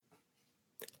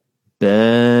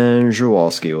Ben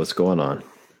Zawalski, what's going on?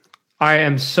 I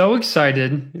am so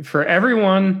excited for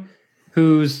everyone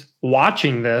who's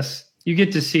watching this. You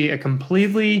get to see a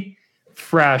completely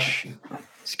fresh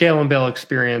Scale and Bill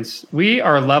experience. We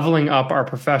are leveling up our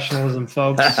professionalism,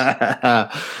 folks.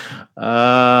 Yeah.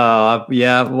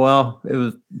 Well, it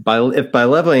was if by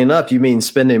leveling up you mean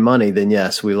spending money, then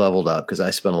yes, we leveled up because I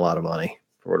spent a lot of money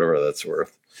for whatever that's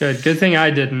worth. Good thing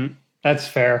I didn't. That's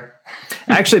fair.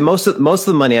 Actually, most of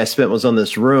the money I spent was on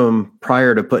this room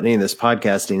prior to putting any of this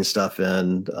podcasting stuff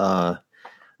in.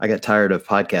 I got tired of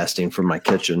podcasting from my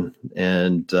kitchen,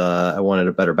 and I wanted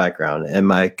a better background. And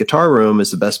my guitar room is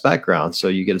the best background, so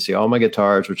you get to see all my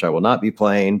guitars, which I will not be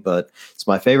playing, but it's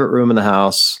my favorite room in the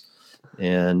house,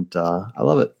 and I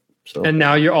love it. So, and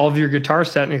now all of your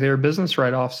guitars technically are business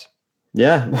write-offs.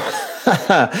 Yeah,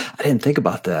 I didn't think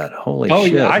about that. Holy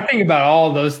shit! Yeah, I think about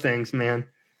all those things, man.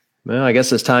 Well, I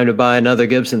guess it's time to buy another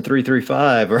Gibson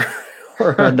 335 or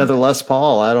another Les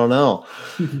Paul. I don't know.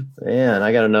 Man,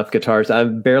 I got enough guitars.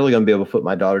 I'm barely going to be able to put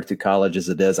my daughter through college as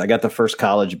it is. I got the first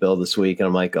college bill this week, and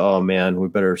I'm like, oh, man, we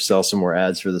better sell some more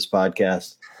ads for this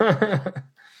podcast.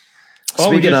 Well,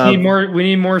 we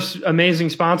need more amazing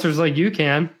sponsors like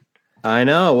UCAN. I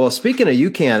know. Well, speaking of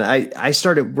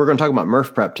UCAN, we're going to talk about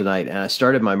Murph Prep tonight, and I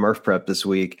started my Murph Prep this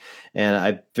week, and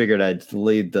I figured I'd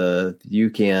lead the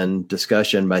UCAN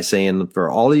discussion by saying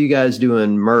for all of you guys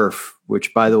doing Murph,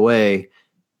 which by the way,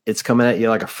 it's coming at you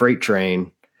like a freight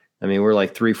train. I mean, we're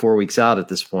like 3-4 weeks out at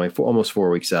this point, almost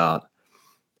 4 weeks out.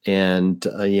 And,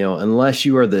 unless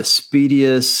you are the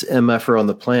speediest MFer on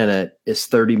the planet, it's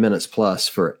 30 minutes plus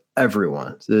for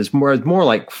everyone. So there's more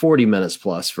like 40 minutes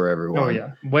plus for everyone. Oh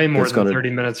yeah. Way more than 30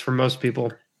 minutes for most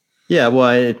people. Yeah.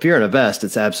 Well, if you're in a vest,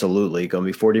 it's absolutely going to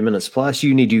be 40 minutes plus.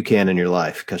 You need UCAN in your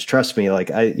life. Because trust me, like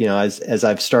as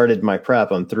I've started my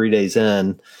prep, I'm 3 days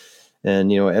in,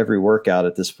 and, every workout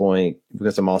at this point,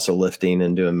 because I'm also lifting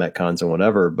and doing Metcons and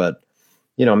whatever, but,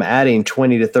 I'm adding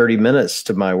 20 to 30 minutes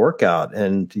to my workout,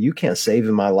 and you can't save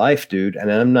in my life, dude.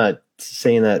 And I'm not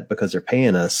saying that because they're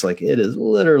paying us. Like, it is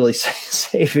literally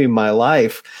saving my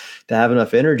life to have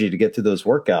enough energy to get through those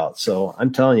workouts. So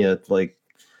I'm telling you, like,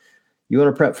 you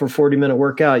want to prep for a 40-minute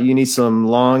workout, you need some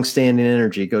long-standing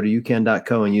energy. Go to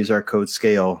ucan.co and use our code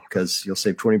SCALE because you'll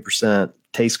save 20%.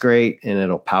 Tastes great, and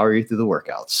it'll power you through the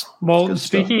workouts. Well,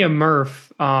 speaking of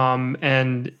Murph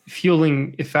and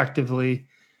fueling effectively,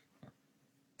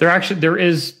 there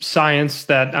is science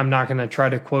that I'm not going to try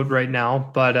to quote right now,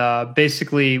 but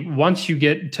basically once you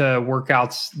get to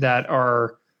workouts that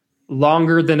are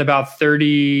longer than about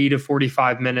 30 to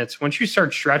 45 minutes, once you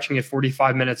start stretching at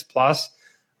 45 minutes plus,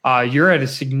 you're at a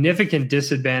significant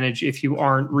disadvantage if you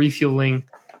aren't refueling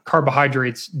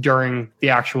carbohydrates during the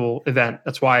actual event.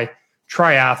 That's why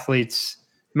triathletes,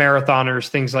 marathoners,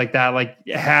 things like that, like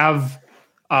have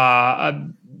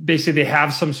basically they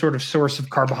have some sort of source of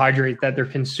carbohydrate that they're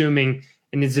consuming.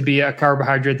 It needs to be a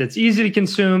carbohydrate that's easy to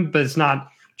consume, but it's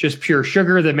not just pure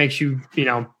sugar that makes you,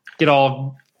 get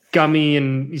all gummy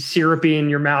and syrupy in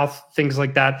your mouth, things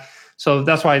like that. So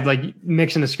that's why like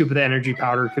mixing a scoop of the energy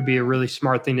powder could be a really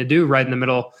smart thing to do right in the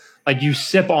middle. Like you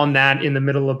sip on that in the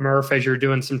middle of Murph as you're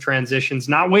doing some transitions,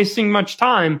 not wasting much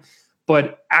time,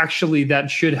 but actually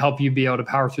that should help you be able to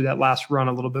power through that last run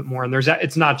a little bit more. And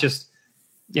it's not just,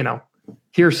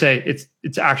 hearsay.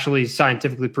 It's actually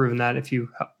scientifically proven that if you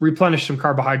replenish some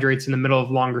carbohydrates in the middle of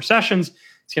longer sessions,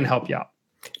 it's going to help you out.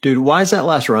 Dude, why is that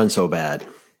last run so bad?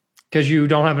 Because you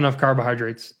don't have enough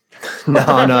carbohydrates. No.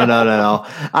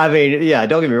 I mean, yeah,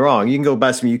 don't get me wrong. You can go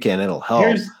buy some UCAN. It'll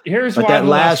help. Here's but why that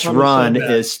last run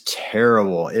is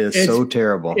terrible. It's so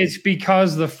terrible. It's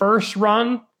because the first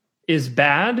run is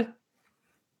bad.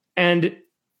 And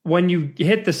when you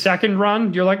hit the second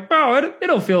run, you're like, oh,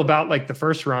 it'll feel about like the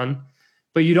first run.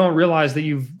 But you don't realize that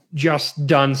you've just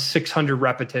done 600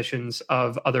 repetitions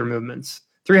of other movements,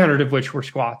 300 of which were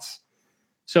squats.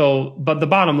 So, but the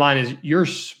bottom line is you're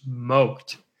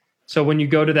smoked. So when you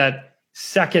go to that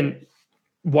second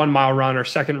 1 mile run or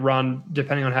second run,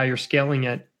 depending on how you're scaling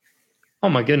it, oh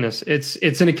my goodness, it's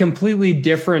in a completely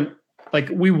different, like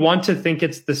we want to think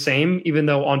it's the same, even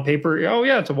though on paper, oh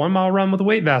yeah, it's a 1 mile run with a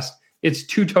weight vest. It's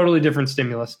two totally different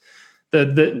stimulus.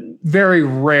 The very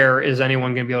rare is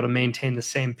anyone going to be able to maintain the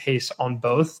same pace on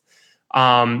both.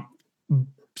 So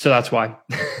that's why.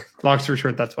 Long story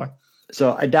short, that's why.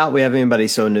 So I doubt we have anybody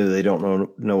so new they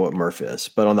don't know what Murph is.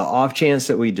 But on the off chance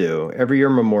that we do, every year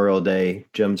Memorial Day,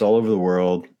 gyms all over the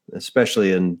world,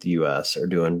 especially in the U.S., are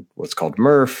doing what's called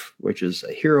Murph, which is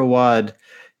a hero WOD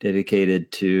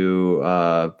dedicated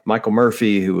to Michael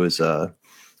Murphy, who was a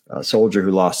soldier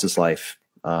who lost his life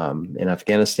in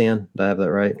Afghanistan. Did I have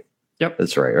that right? Yep.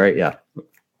 That's right. Right. Yeah.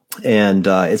 And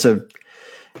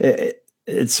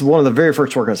it's one of the very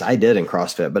first workouts I did in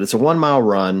CrossFit, but it's a 1 mile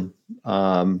run,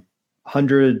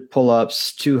 100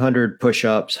 pull-ups, 200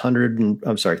 push-ups,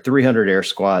 300 air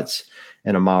squats,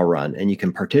 and a mile run. And you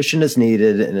can partition as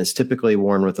needed, and it's typically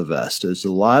worn with a vest. There's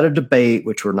a lot of debate,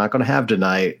 which we're not going to have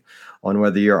tonight, on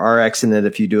whether you're RXing it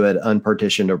if you do it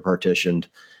unpartitioned or partitioned.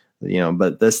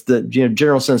 But that's the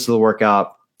general sense of the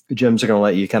workout. Gyms are going to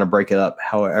let you kind of break it up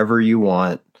however you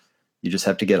want. You just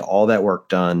have to get all that work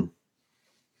done,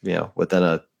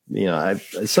 within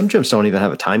some gyms don't even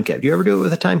have a time cap. Do you ever do it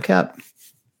with a time cap?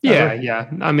 Yeah.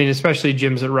 I mean, especially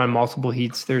gyms that run multiple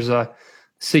heats, there's a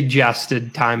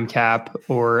suggested time cap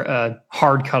or a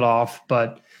hard cutoff,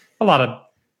 but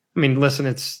listen,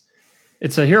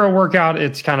 it's a hero workout.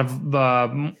 It's kind of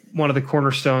one of the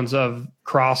cornerstones of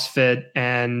CrossFit,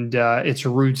 and its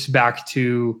roots back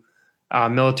to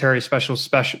military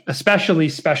especially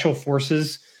special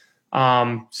forces.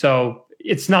 So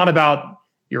it's not about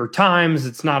your times.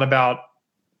 It's not about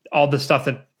all the stuff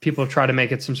that people try to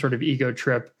make it some sort of ego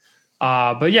trip.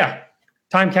 But yeah,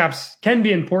 time caps can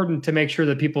be important to make sure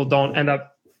that people don't end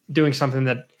up doing something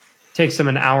that takes them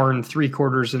an hour and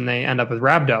 3/4 and they end up with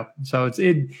rhabdo. So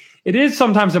it is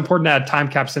sometimes important to add time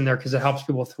caps in there because it helps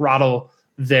people throttle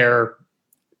their,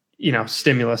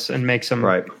 stimulus and makes them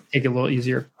take it a little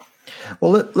easier.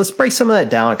 Well, let's break some of that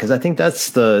down, because I think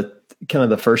that's the kind of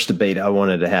the first debate I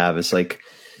wanted to have. Is like,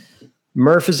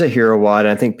 Murph is a hero WOD.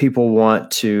 I think people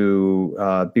want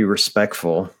to be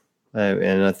respectful.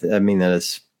 And I mean that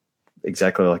is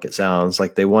exactly like it sounds.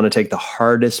 Like, they want to take the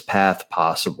hardest path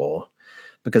possible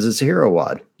because it's a hero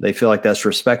WOD. They feel like that's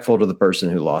respectful to the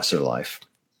person who lost their life.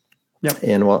 Yep.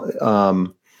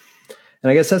 And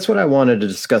I guess that's what I wanted to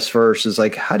discuss first is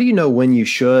like, how do you know when you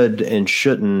should and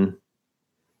shouldn't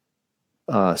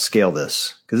scale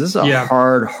this? Because this is a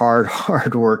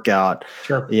hard workout.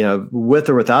 Sure. With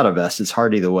or without a vest, it's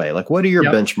hard either way. Like, what are your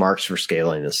benchmarks for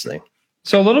scaling this thing?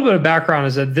 So a little bit of background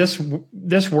is that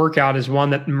this workout is one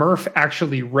that Murph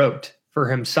actually wrote for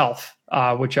himself,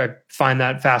 which I find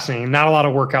that fascinating. Not a lot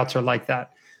of workouts are like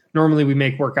that. Normally we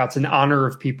make workouts in honor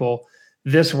of people.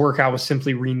 This workout was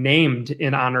simply renamed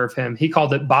in honor of him. He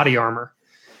called it Body Armor.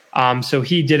 So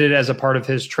he did it as a part of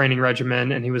his training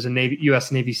regimen, and he was a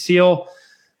U.S. Navy SEAL.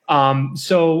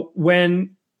 So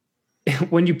when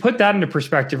you put that into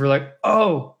perspective, you're like,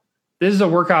 oh, this is a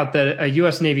workout that a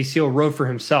U.S. Navy SEAL wrote for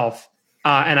himself.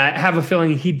 And I have a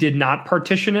feeling he did not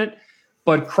partition it,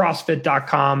 but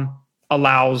CrossFit.com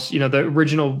allows, the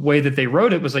original way that they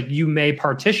wrote it was like, you may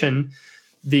partition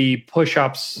the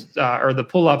push-ups or the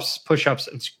pull-ups, push-ups,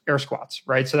 and air squats,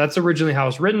 right? So that's originally how it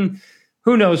was written.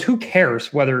 Who knows? Who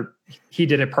cares whether he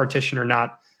did a partition or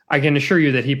not? I can assure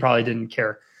you that he probably didn't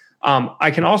care.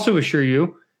 I can also assure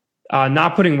you,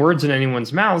 not putting words in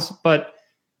anyone's mouths, but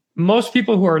most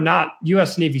people who are not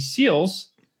U.S. Navy SEALs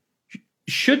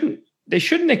shouldn't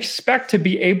expect to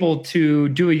be able to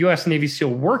do a U.S. Navy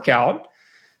SEAL workout,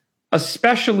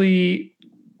 especially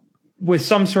with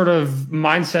some sort of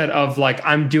mindset of like,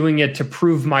 I'm doing it to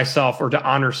prove myself or to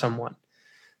honor someone.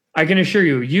 I can assure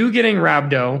you getting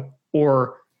rhabdo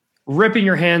or ripping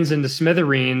your hands into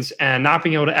smithereens and not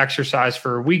being able to exercise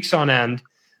for weeks on end,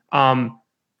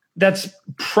 that's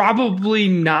probably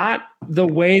not the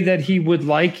way that he would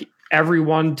like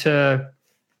everyone to,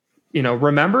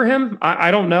 remember him.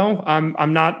 I don't know.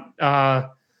 I'm not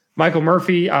Michael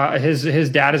Murphy. His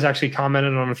dad has actually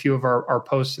commented on a few of our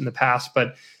posts in the past,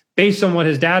 but based on what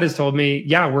his dad has told me,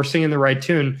 yeah, we're singing the right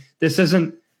tune. This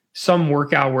isn't some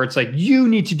workout where it's like, you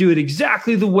need to do it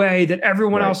exactly the way that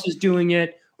everyone else is doing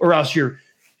it, or else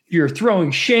you're throwing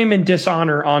shame and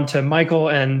dishonor onto Michael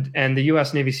and the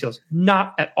U.S. Navy SEALs.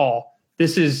 Not at all.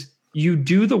 This is, you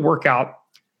do the workout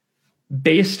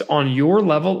based on your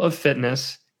level of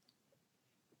fitness.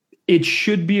 It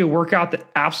should be a workout that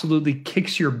absolutely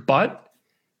kicks your butt,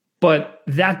 but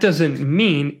that doesn't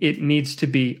mean it needs to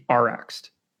be RX'd.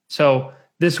 So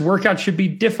this workout should be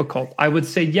difficult. I would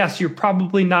say, yes, you're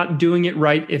probably not doing it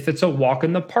right if it's a walk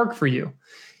in the park for you.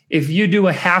 If you do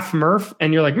a half Murph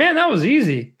and you're like, man, that was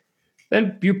easy,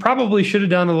 then you probably should have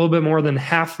done a little bit more than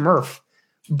half Murph.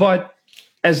 But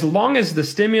as long as the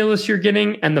stimulus you're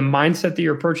getting and the mindset that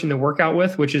you're approaching the workout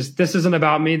with, which is, this isn't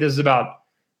about me, this is about,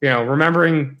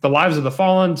 remembering the lives of the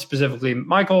fallen, specifically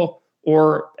Michael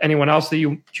or anyone else that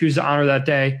you choose to honor that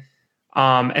day,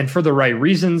 and for the right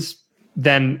reasons,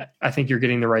 then I think you're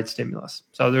getting the right stimulus.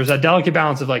 So there's a delicate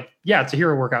balance of like, yeah, it's a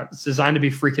hero workout. It's designed to be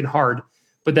freaking hard,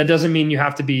 but that doesn't mean you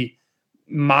have to be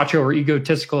macho or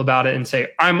egotistical about it and say,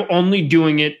 I'm only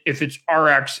doing it if it's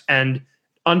RX and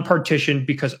unpartitioned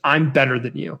because I'm better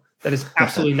than you. That is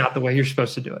absolutely not the way you're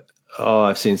supposed to do it. Oh,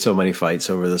 I've seen so many fights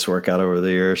over this workout over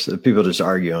the years. People just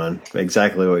arguing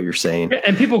exactly what you're saying.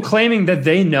 And people claiming that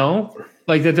they know,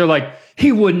 like that they're like,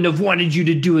 he wouldn't have wanted you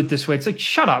to do it this way. It's like,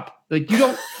 shut up. Like we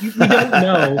don't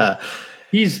know.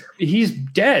 He's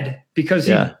dead because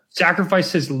he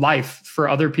sacrificed his life for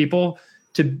other people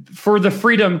for the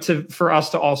freedom for us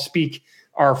to all speak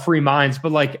our free minds.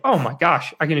 But like, oh my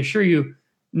gosh, I can assure you,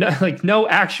 no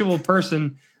actual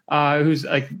person who's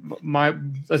like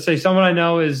let's say someone I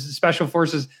know is special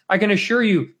forces. I can assure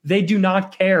you, they do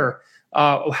not care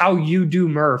how you do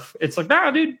Murph. It's like,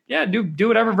 nah, dude, yeah, do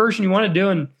whatever version you want to do,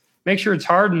 and make sure it's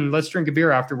hard, and let's drink a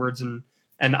beer afterwards, and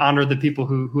honor the people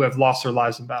who have lost their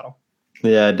lives in battle.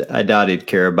 Yeah, I doubt he'd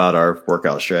care about our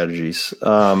workout strategies.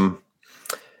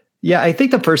 Yeah, I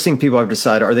think the first thing people have to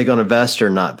decide, are they going to vest or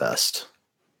not vest?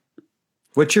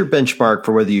 What's your benchmark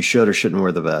for whether you should or shouldn't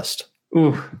wear the vest?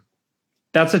 Ooh,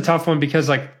 that's a tough one because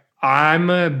like I'm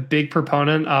a big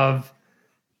proponent of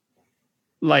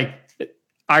like,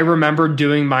 I remember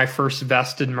doing my first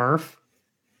vested Murph,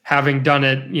 having done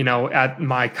it, at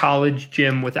my college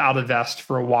gym without a vest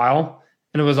for a while.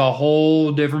 And it was a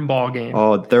whole different ball game.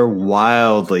 Oh, they're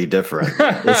wildly different.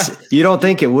 You don't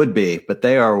think it would be, but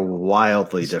they are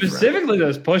wildly different. Specifically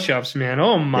those push-ups, man.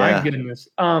 Oh my goodness.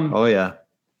 Oh yeah.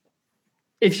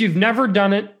 If you've never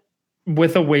done it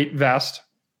with a weight vest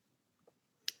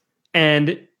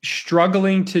and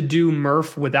struggling to do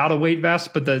Murph without a weight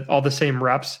vest, but all the same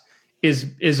reps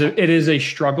it is a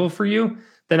struggle for you,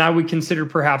 then I would consider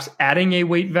perhaps adding a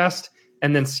weight vest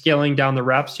and then scaling down the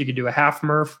reps. You could do a half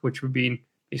Murph, which would be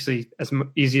basically as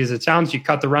easy as it sounds. You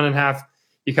cut the run in half,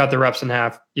 you cut the reps in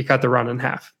half, you cut the run in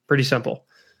half. Pretty simple.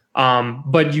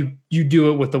 But you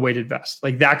do it with the weighted vest.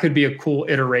 Like that could be a cool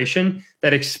iteration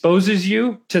that exposes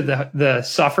you to the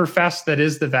suffer fest that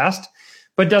is the vest,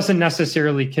 but doesn't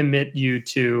necessarily commit you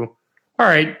to, all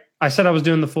right, I said I was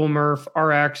doing the full Murph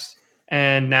RX,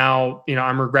 and now,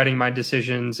 I'm regretting my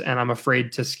decisions and I'm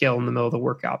afraid to scale in the middle of the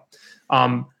workout.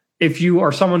 If you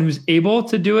are someone who's able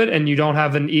to do it and you don't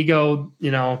have an ego,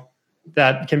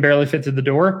 that can barely fit through the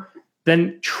door,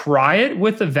 then try it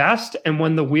with the vest. And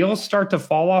when the wheels start to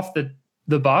fall off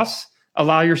the bus,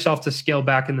 allow yourself to scale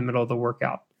back in the middle of the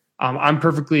workout. I'm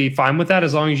perfectly fine with that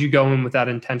as long as you go in with that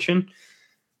intention.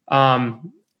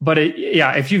 But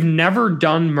if you've never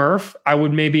done Murph, I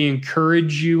would maybe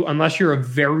encourage you, unless you're a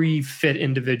very fit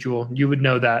individual, you would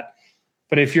know that.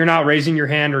 But if you're not raising your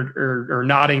hand or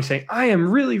nodding, saying, I am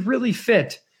really, really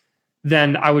fit,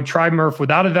 then I would try Murph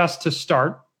without a vest to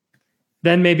start.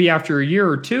 Then maybe after a year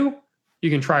or two, you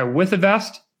can try with a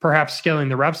vest, perhaps scaling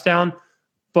the reps down.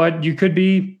 But you could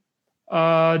be,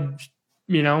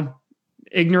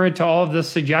 ignorant to all of the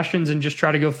suggestions and just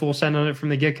try to go full send on it from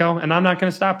the get-go. And I'm not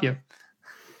going to stop you.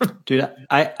 Dude,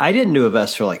 I didn't do a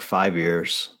vest for like 5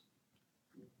 years.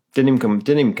 Didn't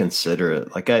even consider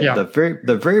it. Like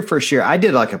the very first year, I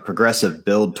did like a progressive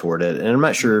build toward it, and I'm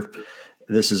not sure if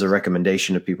this is a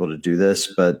recommendation to people to do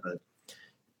this, but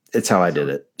it's how I did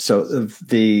it. So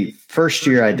the first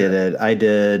year I did it, I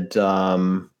did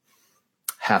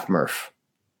half Murph,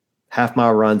 half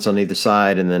mile runs on either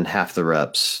side, and then half the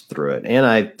reps through it, and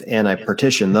I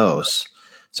partitioned those.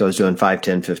 So I was doing 5,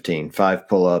 10, 15, 5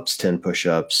 pull-ups, 10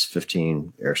 push-ups,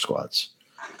 15 air squats.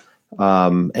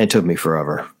 And it took me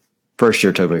forever. First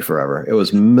year took me forever. It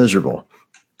was miserable.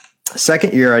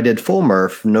 Second year, I did full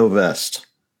Murph, no vest.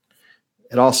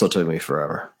 It also took me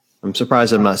forever. I'm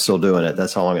surprised I'm not still doing it.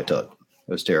 That's how long it took.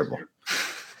 It was terrible.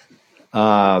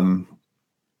 Actually,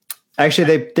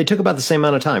 they took about the same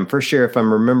amount of time. First year, if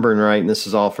I'm remembering right, and this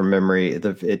is all from memory,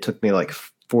 it took me like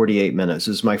 48 minutes.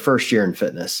 It was my first year in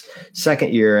fitness.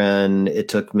 Second year in, it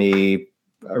took me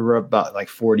about like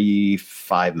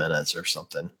 45 minutes or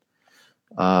something.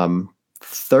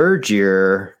 Third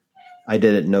year, I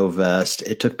did it no vest.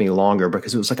 It took me longer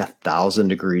because it was like 1,000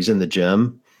 degrees in the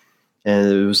gym,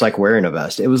 and it was like wearing a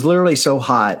vest. It was literally so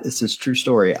hot. This is a true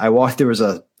story. There was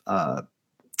a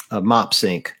mop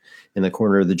sink in the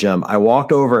corner of the gym. I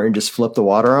walked over and just flipped the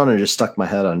water on and just stuck my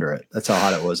head under it. That's how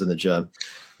hot it was in the gym.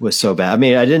 It was so bad. I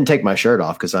mean, I didn't take my shirt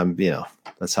off because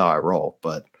that's how I roll,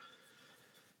 but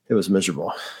it was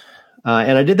miserable.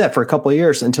 And I did that for a couple of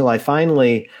years until I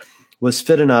finally was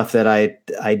fit enough that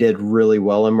I did really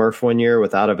well in Murph one year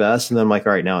without a vest. And then I'm like,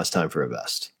 all right, now it's time for a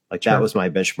vest. Like that was my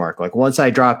benchmark. Like once I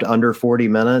dropped under 40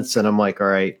 minutes and I'm like, all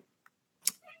right,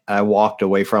 I walked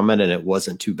away from it and it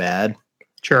wasn't too bad.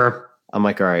 Sure. I'm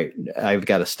like, all right, I've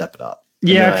got to step it up.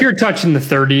 Yeah, if you're touching the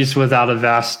 30s without a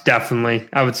vest, definitely,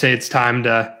 I would say it's time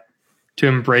to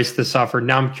embrace the suffer.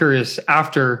 Now, I'm curious,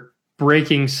 after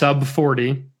breaking sub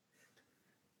 40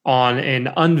 on an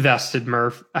unvested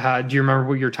Murph, do you remember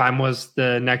what your time was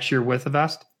the next year with a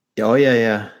vest? Oh yeah,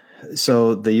 yeah.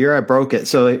 So the year I broke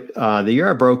it,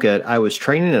 I was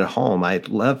training at home. I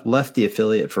left the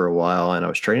affiliate for a while, and I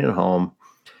was training at home,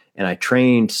 and I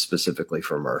trained specifically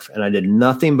for Murph, and I did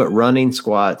nothing but running,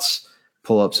 squats,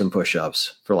 pull ups, and push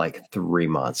ups for like 3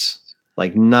 months,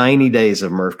 like 90 days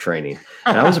of Murph training.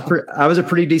 And I was a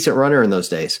pretty decent runner in those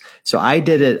days, so I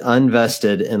did it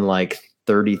unvested in like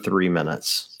 33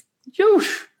 minutes.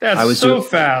 Yoush, that's so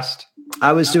fast.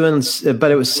 I was doing,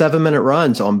 but it was 7-minute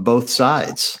runs on both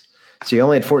sides. So you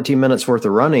only had 14 minutes worth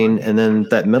of running. And then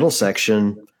that middle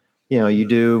section, you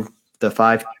do the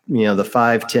 5,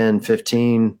 10,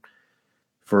 15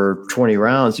 for 20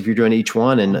 rounds. If you're doing each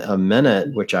one in a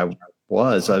minute, which I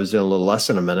was doing a little less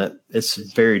than a minute. It's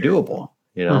very doable,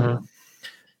 Mm-hmm.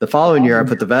 The following year I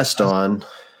put the vest on,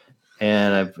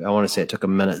 and I want to say it took a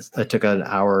minute. It took an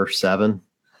hour 7.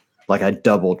 Like I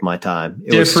doubled my time.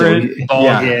 It Different was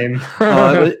ball game.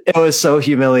 It was so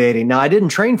humiliating. Now I didn't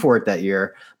train for it that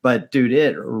year, but dude,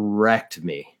 it wrecked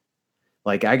me.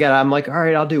 Like I'm like, all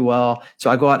right, I'll do well. So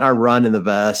I go out and I run in the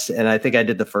vest, and I think I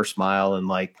did the first mile in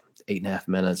like 8.5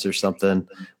 minutes or something,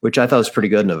 which I thought was pretty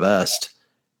good in a vest.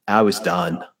 I was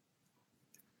done.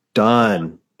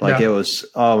 Like It was,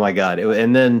 oh my God.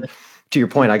 And then to your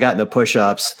point, I got into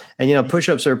push-ups, and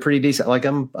push-ups are pretty decent. Like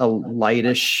I'm a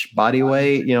lightish body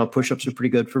weight, push-ups are pretty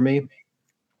good for me.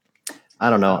 I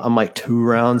don't know. I'm like 2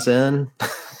 rounds in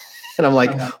and I'm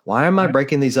like, why am I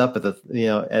breaking these up in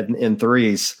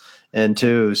 3s and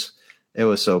 2s? It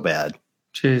was so bad.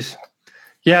 Jeez.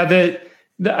 Yeah.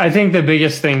 I think the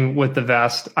biggest thing with the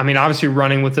vest, I mean, obviously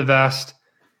running with the vest,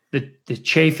 the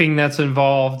chafing that's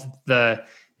involved,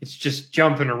 it's just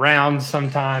jumping around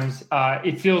sometimes.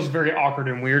 It feels very awkward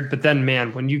and weird. But then,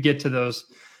 man, when you get to those,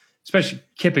 especially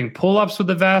kipping pull-ups with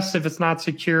the vest, if it's not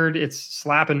secured, it's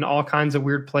slapping all kinds of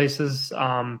weird places.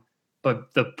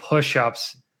 But the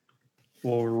push-ups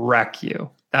will wreck you.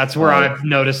 That's where I've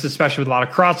noticed, especially with a lot of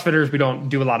CrossFitters, we don't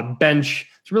do a lot of bench.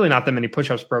 There's really not that many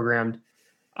push-ups programmed.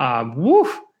 I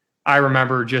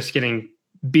remember just getting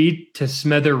beat to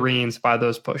smithereens by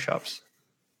those push-ups.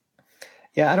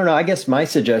 Yeah, I don't know. I guess my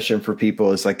suggestion for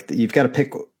people is like you've got to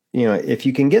pick, if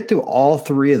you can get through all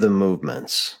 3 of the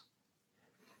movements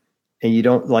and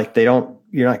you're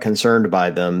not concerned by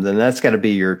them, then that's got to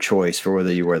be your choice for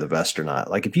whether you wear the vest or not.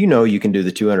 Like if you can do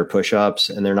the 200 push-ups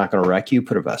and they're not going to wreck you,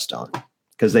 put a vest on,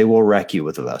 because they will wreck you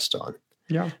with a vest on.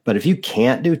 Yeah. But if you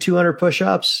can't do 200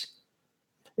 push-ups,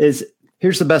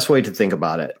 here's the best way to think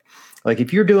about it. Like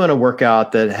if you're doing a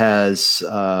workout that has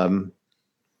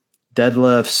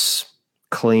deadlifts,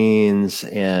 cleans,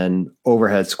 and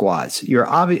overhead squats,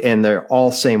 and they're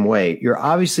all same weight, you're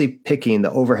obviously picking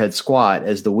the overhead squat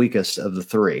as the weakest of the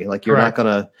 3. Like you're not going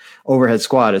to overhead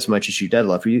squat as much as you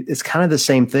deadlift. It's kind of the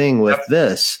same thing with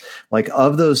this. Like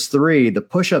of those 3, the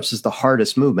push-ups is the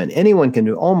hardest movement.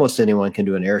 Almost anyone can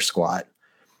do an air squat.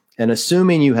 And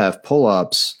assuming you have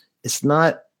pull-ups, it's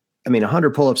not, 100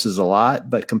 pull-ups is a lot,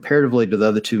 but comparatively to the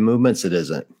other 2 movements, it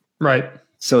isn't. Right.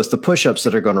 So it's the push-ups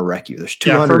that are going to wreck you. There's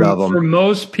 200 of them. For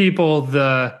most people,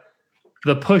 the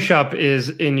push-up is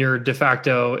in your de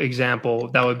facto example.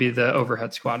 That would be the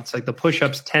overhead squat. It's like the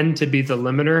push-ups tend to be the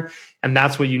limiter, and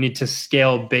that's what you need to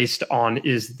scale based on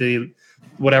is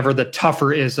whatever the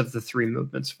tougher is of the 3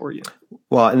 movements for you.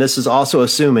 Well, and this is also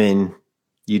assuming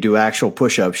you do actual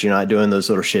push-ups. You're not doing those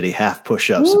little shitty half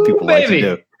push-ups that people like to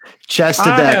do. Chest to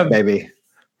deck, baby.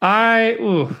 I've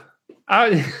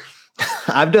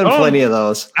done plenty of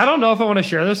those. I don't know if I want to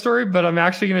share this story, but I'm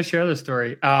actually going to share this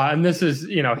story. And this is,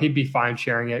 he'd be fine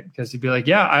sharing it because he'd be like,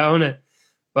 yeah, I own it.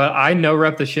 But I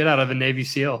no-rep the shit out of a Navy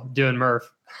SEAL doing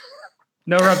Murph.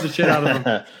 No-rep the shit out of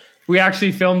him. We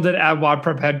actually filmed it at WOD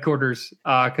Prep headquarters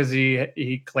because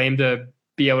he claimed to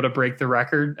be able to break the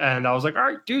record. And I was like, all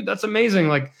right, dude, that's amazing.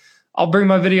 Like, I'll bring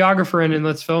my videographer in and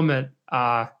let's film it.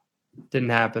 Didn't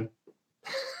happen.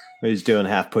 He's doing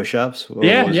half push-ups.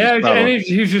 Yeah. And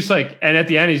he was just like, and at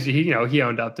the end, he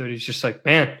owned up to it. He's just like,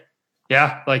 man,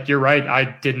 yeah, like you're right.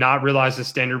 I did not realize the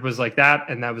standard was like that,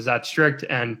 and that was that strict.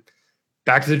 And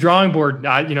back to the drawing board.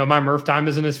 My Murph time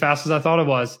isn't as fast as I thought it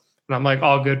was, and I'm like,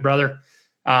 all good, brother.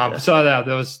 So it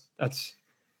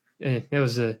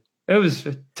was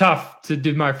tough to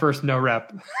do my first no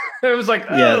rep. It was like,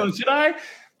 should I?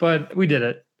 But we did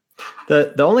it.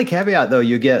 The only caveat though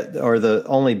you get, or the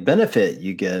only benefit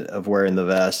you get of wearing the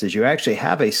vest, is you actually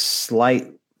have a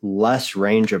slight less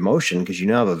range of motion because you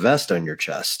now have a vest on your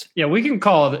chest. Yeah, we can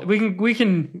call it. We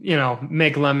can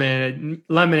make lemonade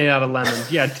out of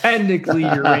lemons. Yeah, technically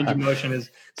your range of motion is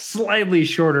slightly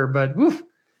shorter, but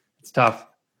it's tough.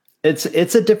 It's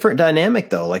a different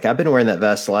dynamic though. Like I've been wearing that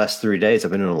vest the last 3 days.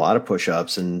 I've been doing a lot of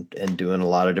push-ups and doing a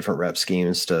lot of different rep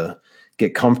schemes to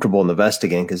get comfortable in the vest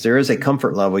again, because there is a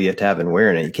comfort level you have to have in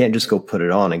wearing it. You can't just go put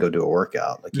it on and go do a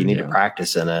workout. Like you need to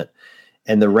practice in it.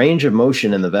 And the range of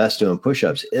motion in the vest doing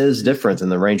push-ups is different than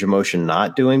the range of motion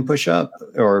not doing push-up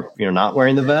or, not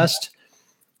wearing the vest.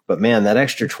 But man, that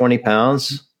extra 20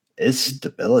 pounds is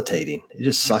debilitating. It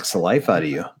just sucks the life out of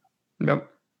you. Yep.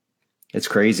 It's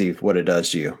crazy what it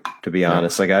does to you, to be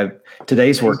honest. Like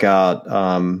today's workout,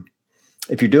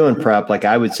 if you're doing prep, like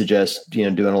I would suggest,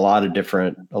 doing a lot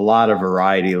of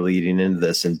variety leading into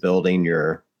this and building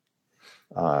your,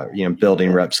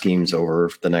 building rep schemes over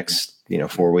the next,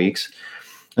 4 weeks.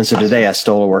 And so today I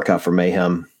stole a workout from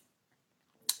Mayhem.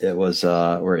 It was,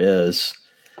 or is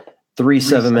 3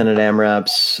 7-minute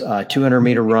AMRAPs,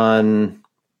 200-meter run,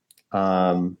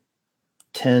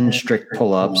 10 strict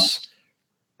pull-ups,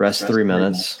 rest 3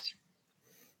 minutes,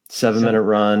 7-minute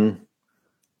run,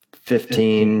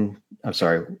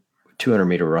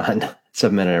 200-meter run,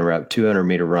 7-minute AMRAP,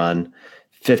 200-meter run,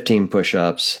 15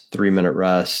 push-ups, 3-minute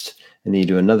rest. And then you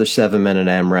do another 7-minute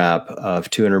AMRAP of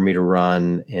 200-meter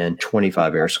run and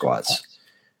 25 air squats.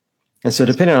 And so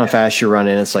depending on how fast you're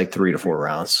running, it's like 3 to 4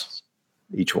 rounds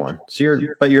each one. So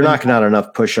you're knocking out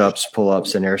enough push-ups,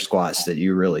 pull-ups, and air squats that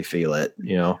you really feel it,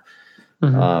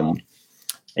 Mm-hmm.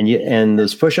 And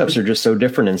those push-ups are just so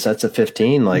different in sets of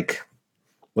 15. Like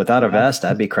without a vest,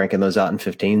 I'd be cranking those out in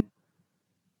 15.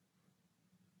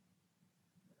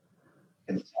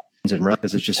 And run,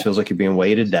 because it just feels like you're being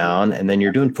weighted down, and then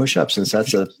you're doing push-ups in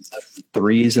sets of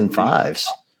 3s and 5s.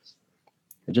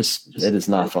 It is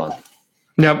not fun.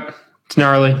 Yep, it's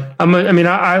gnarly.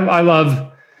 I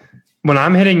love when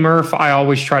I'm hitting Murph. I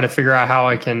always try to figure out how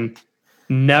I can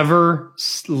never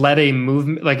let a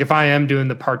movement. Like if I am doing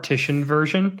the partition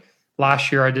version,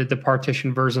 last year I did the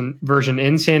partition version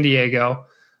in San Diego,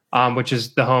 which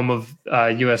is the home of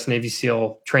U.S. Navy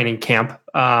SEAL training camp.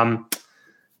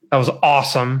 That was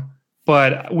awesome.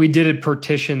 But we did a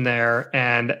partition there,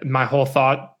 and my whole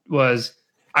thought was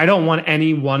I don't want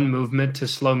any one movement to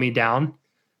slow me down.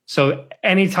 So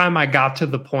anytime I got to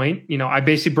the point, I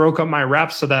basically broke up my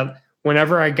reps so that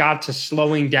whenever I got to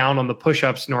slowing down on the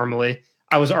push-ups normally,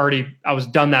 I was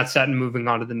done that set and moving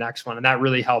on to the next one. And that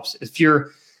really helps. If you're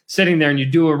sitting there and you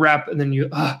do a rep and then you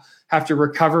have to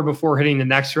recover before hitting the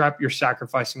next rep, you're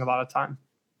sacrificing a lot of time.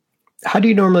 How do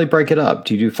you normally break it up?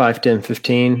 Do you do 5, 10,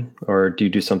 15, or do you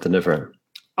do something different?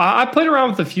 I played around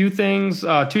with a few things.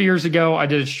 2 years ago, I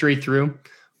did it straight through.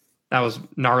 That was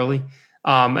gnarly.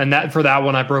 And for that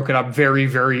one, I broke it up very,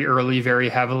 very early, very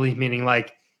heavily, meaning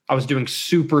like I was doing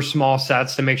super small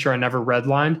sets to make sure I never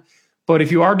redlined. But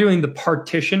if you are doing the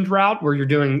partitioned route where you're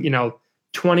doing,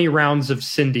 20 rounds of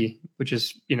Cindy, which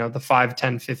is, the 5,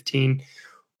 10, 15,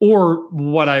 or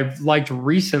what I've liked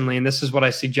recently, and this is what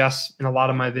I suggest in a lot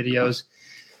of my videos,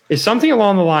 is something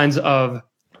along the lines of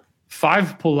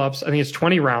 5 pull-ups. I think it's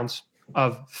 20 rounds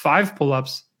of 5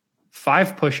 pull-ups,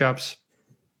 5 push-ups,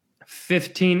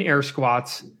 15 air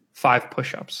squats, 5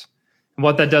 push-ups. And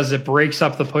what that does is it breaks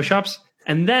up the push-ups.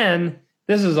 And then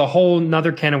this is a whole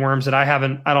nother can of worms that I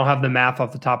don't have the math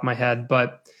off the top of my head,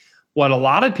 but what a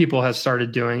lot of people have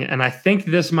started doing, and I think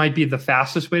this might be the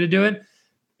fastest way to do it,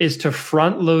 is to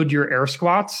front load your air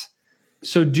squats.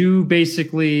 So do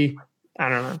basically,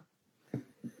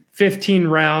 15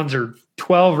 rounds or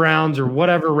 12 rounds or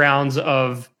whatever rounds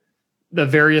of the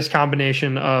various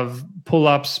combination of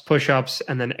pull-ups, push-ups,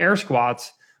 and then air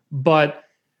squats, but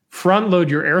front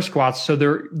load your air squats. So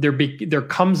there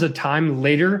comes a time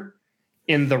later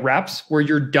in the reps where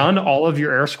you're done all of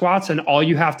your air squats and all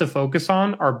you have to focus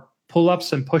on are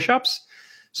pull-ups and push-ups.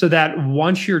 So that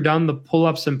once you're done the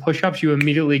pull-ups and push-ups, you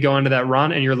immediately go into that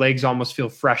run and your legs almost feel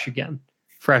fresh again.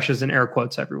 Fresh as in air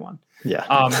quotes, everyone.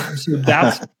 Yeah. So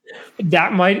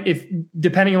that might, if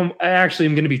depending on, actually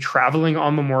I'm going to be traveling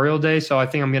on Memorial Day. So I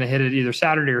think I'm going to hit it either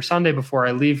Saturday or Sunday before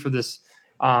I leave for this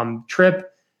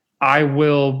trip. I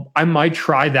might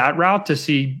try that route to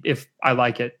see if I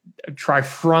like it. Try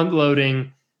front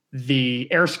loading the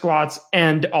air squats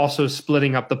and also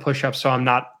splitting up the push-ups so I'm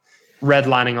not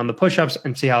redlining on the push-ups,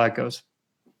 and see how that goes.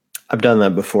 I've done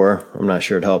that before. I'm not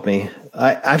sure it helped me.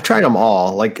 I've tried them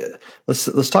all. Like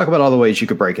let's talk about all the ways you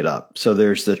could break it up. So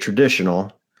there's the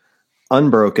traditional,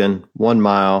 unbroken, 1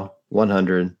 mile,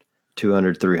 100,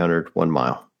 200, 300, 1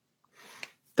 mile.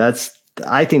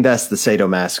 I think that's the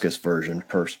sadomasochist version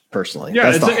personally.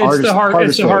 Yeah, that's it's the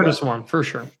hardest one for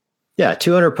sure. Yeah,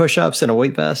 200 push-ups in a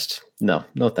weight vest. No,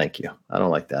 thank you. I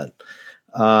don't like that.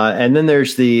 And then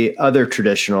there's the other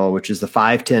traditional, which is the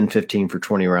 5, 10, 15 for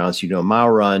 20 rounds. You do a mile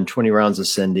run, 20 rounds of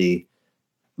Cindy,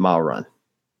 mile run.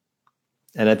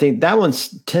 And I think that one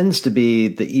tends to be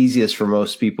the easiest for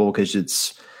most people because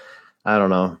it's,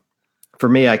 for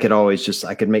me, I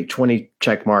could make 20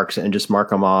 check marks and just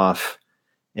mark them off.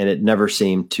 And it never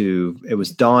seemed it was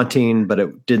daunting, but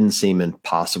it didn't seem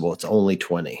impossible. It's only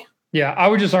 20. Yeah, I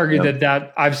would just argue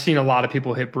that I've seen a lot of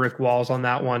people hit brick walls on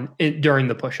that one during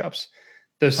the push-ups.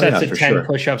 Those sets of 10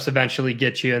 push-ups eventually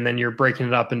get you, and then you're breaking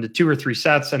it up into 2 or 3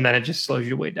 sets, and then it just slows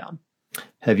you way down.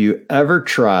 Have you ever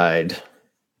tried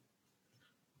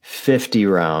 50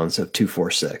 rounds of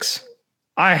 246?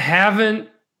 I haven't.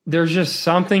 There's just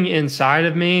something inside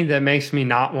of me that makes me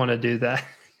not want to do that.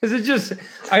 Because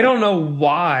I don't know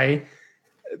why.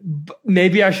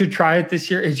 Maybe I should try it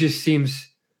this year. It just seems,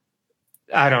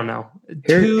 I don't know.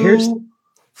 Here's 2,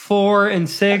 4, and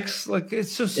 6. Like,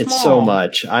 it's so small. It's so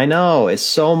much. I know. It's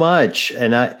so much.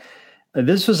 And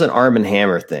this was an Arm &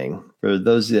 Hammer thing. For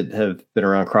those that have been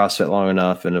around CrossFit long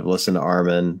enough and have listened to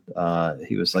Armin,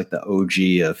 he was like the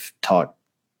OG of talk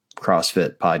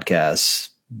CrossFit podcasts,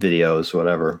 videos,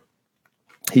 whatever.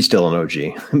 He's still an OG.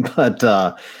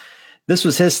 But this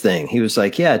was his thing. He was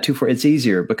like, yeah, 2, 4, it's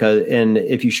easier and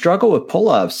if you struggle with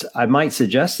pull-ups, I might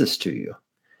suggest this to you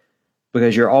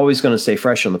because you're always going to stay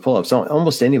fresh on the pull-ups.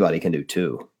 Almost anybody can do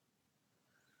 2.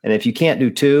 And if you can't do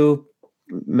 2,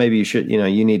 maybe you should,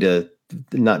 you need to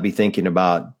not be thinking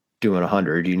about doing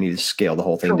 100. You need to scale the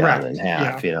whole thing down in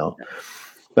half,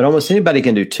 But almost anybody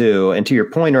can do 2. And to your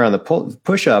point around the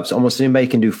push-ups, almost anybody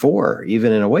can do 4,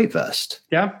 even in a weight vest.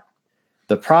 Yeah.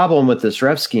 The problem with this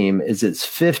rep scheme is it's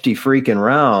 50 freaking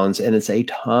rounds and it's a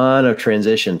ton of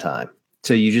transition time.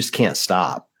 So you just can't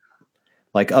stop.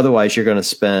 Like otherwise you're going to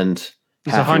spend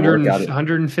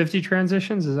 150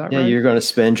 transitions. Is that right? Yeah, you're going to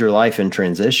spend your life in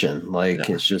transition. Like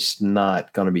it's just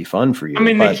not going to be fun for you. I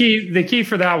mean, the key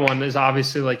for that one is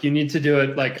obviously like you need to do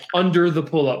it like under the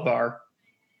pull-up bar.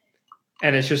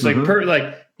 And it's just like,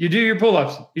 like you do your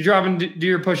pull-ups, you drop and do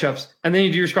your push-ups, and then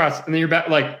you do your squats, and then you're back.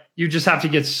 Like you just have to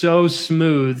get so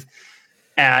smooth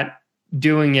at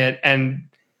doing it. And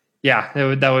yeah,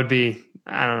 that would be,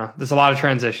 I don't know. There's a lot of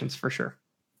transitions for sure.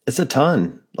 It's a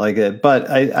ton but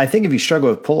I think if you struggle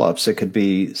with pull-ups, it could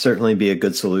certainly be a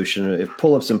good solution. If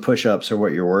pull-ups and push-ups are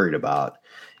what you're worried about,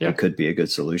 it could be a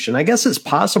good solution. I guess it's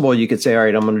possible you could say, all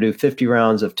right, I'm going to do 50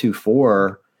 rounds of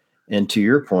 2-4. And to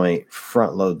your point,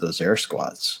 front load those air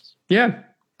squats. Yeah,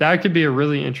 that could be a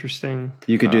really interesting.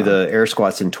 You could do the air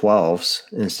squats in 12s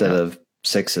instead of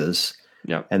 6s.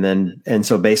 Yeah. And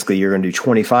so basically you're going to do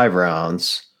 25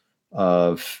 rounds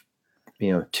of,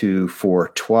 2,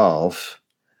 4, 12.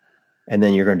 And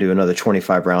then you're going to do another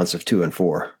 25 rounds of 2 and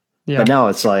 4. Yeah. But now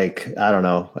it's like, I don't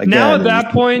know. Again, now at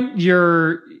that point,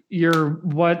 you're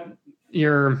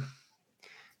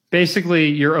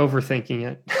overthinking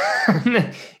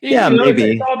it. Yeah, maybe.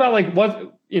 It's all about like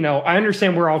what, I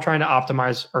understand we're all trying to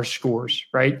optimize our scores,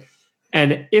 right?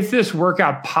 And if this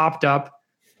workout popped up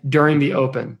during the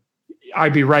open,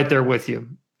 I'd be right there with you.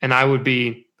 And I would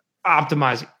be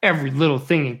optimizing every little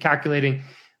thing and calculating,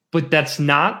 but that's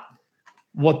not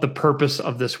what the purpose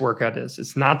of this workout is.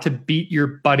 It's not to beat your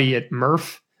buddy at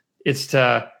Murph. It's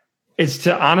to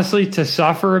honestly to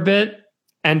suffer a bit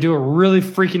and do a really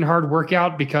freaking hard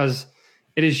workout because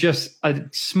it is just a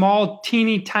small,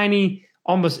 teeny, tiny,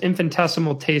 almost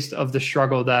infinitesimal taste of the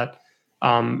struggle that,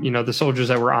 the soldiers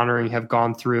that we're honoring have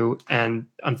gone through and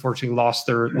unfortunately lost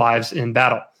their lives in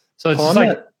battle. So it's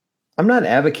I'm not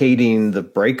advocating the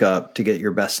breakup to get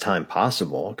your best time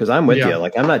possible because I'm with you.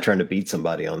 Like I'm not trying to beat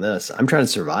somebody on this. I'm trying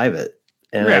to survive it.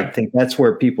 And I think that's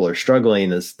where people are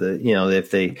struggling is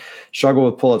if they struggle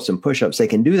with pull-ups and push-ups, they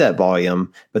can do that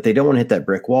volume, but they don't want to hit that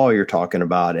brick wall you're talking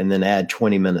about and then add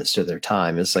 20 minutes to their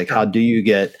time. It's like, how do you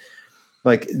get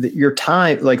your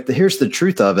time? Here's the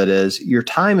truth of it is your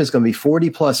time is going to be 40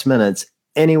 plus minutes.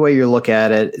 Any way you look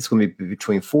at it, it's going to be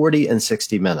between 40 and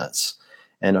 60 minutes.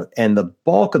 And the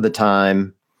bulk of the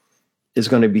time is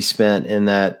going to be spent in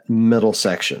that middle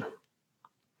section.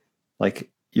 Like,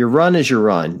 your run is your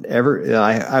run.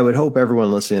 I would hope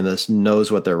everyone listening to this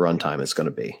knows what their run time is going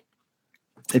to be.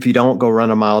 If you don't go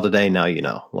run a mile today, now you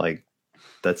know. Like,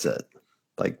 that's it.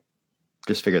 Like,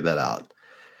 just figure that out.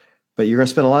 But you're going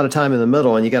to spend a lot of time in the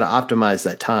middle, and you got to optimize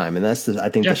that time. And that's,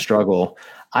 the struggle.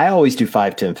 I always do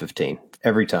 5, 10, 15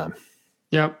 every time.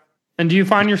 Yep. And do you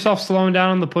find yourself slowing down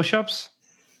on the push-ups?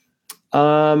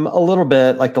 A little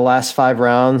bit, like the last 5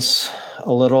 rounds,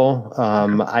 a little.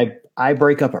 I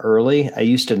break up early. I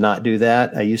used to not do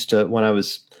that. When I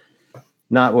was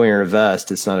not wearing a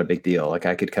vest, it's not a big deal. Like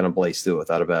I could kind of blaze through it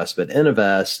without a vest, but in a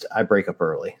vest, I break up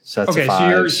early. So that's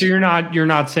okay. So you're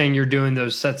not saying you're doing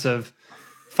those sets of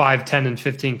 5, 10, and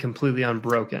 15 completely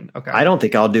unbroken. Okay. I don't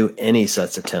think I'll do any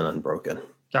sets of 10 unbroken.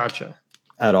 Gotcha.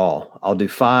 At all. I'll do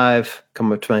 5,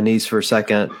 come up to my knees for a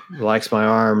second, relax my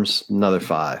arms, another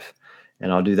 5.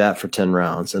 And I'll do that for 10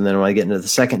 rounds. And then when I get into the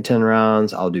second 10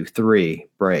 rounds, I'll do 3,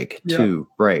 break, 2,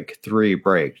 break, 3,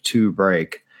 break, 2,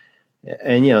 break.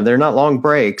 And, they're not long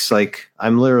breaks. Like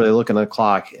I'm literally looking at the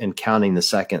clock and counting the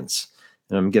seconds.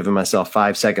 And I'm giving myself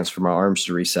 5 seconds for my arms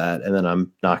to reset. And then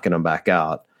I'm knocking them back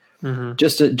out. Mm-hmm.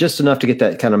 Just enough to get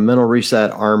that kind of mental reset,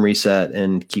 arm reset,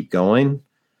 and keep going.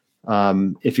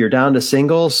 If you're down to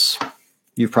singles,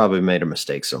 you've probably made a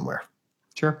mistake somewhere.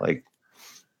 Sure. Like,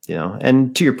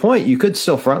 and to your point, you could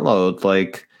still front load.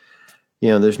 Like,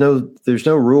 there's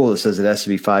no rule that says it has to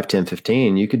be 5, 10,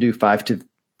 15. You could do 5,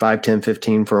 10,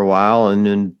 15 for a while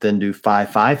and then do 5,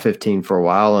 5, 15 for a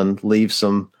while and leave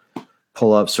some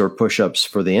pull-ups or push-ups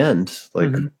for the end.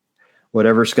 Like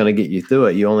whatever's going to get you through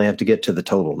it, you only have to get to the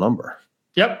total number.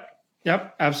 Yep,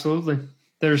 absolutely.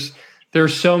 There's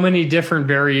so many different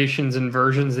variations and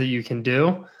versions that you can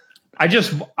do.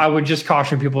 I would just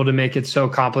caution people to make it so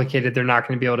complicated they're not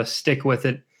going to be able to stick with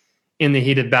it in the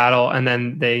heated battle, and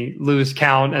then they lose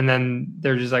count, and then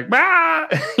they're just like,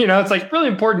 it's like really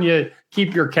important you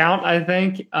keep your count, I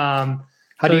think. How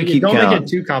do you keep count? Don't make it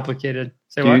too complicated.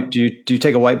 Do you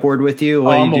take a whiteboard with you?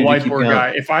 I'm a whiteboard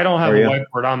guy. If I don't have a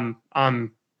whiteboard,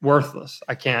 I'm worthless.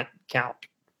 I can't count.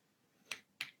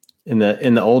 In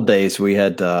the old days, we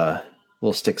had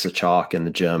little sticks of chalk in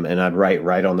the gym, and I'd write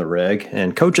right on the rig.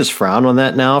 And coaches frown on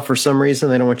that now for some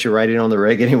reason. They don't want you writing on the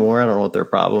rig anymore. I don't know what their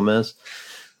problem is.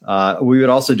 We would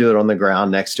also do it on the ground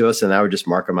next to us, and I would just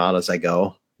mark them out as I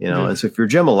go. And so if your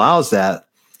gym allows that,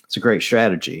 it's a great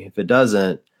strategy. If it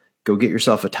doesn't, go get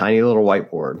yourself a tiny little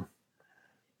whiteboard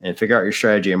and figure out your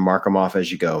strategy and mark them off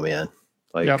as you go, man.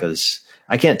 Because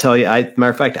I can't tell you. Matter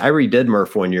of fact, I redid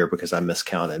Murph one year because I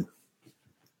miscounted.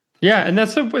 Yeah, and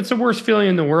it's the worst feeling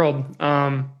in the world.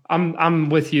 I'm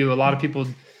with you. A lot of people,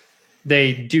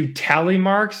 they do tally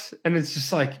marks, and it's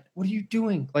just like, what are you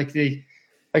doing?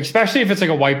 Especially if it's like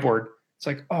a whiteboard. It's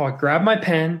like, oh, I grab my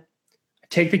pen, I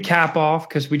take the cap off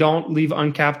because we don't leave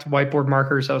uncapped whiteboard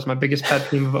markers. That was my biggest pet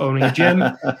peeve of owning a gym.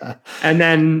 And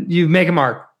then you make a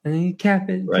mark, and then you cap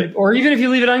it. Right. Or even if you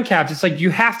leave it uncapped, it's like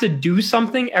you have to do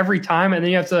something every time, and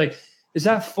then you have to is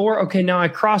that 4? Okay, now I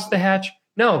crossed the hatch.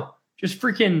 No. Just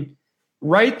freaking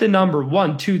write the number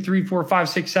 1, 2, 3, 4, 5,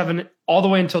 6, 7, all the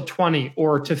way until 20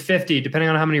 or to 50, depending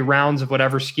on how many rounds of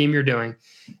whatever scheme you're doing.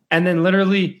 And then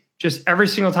literally just every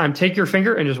single time, take your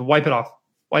finger and just wipe it off,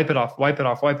 wipe it off, wipe it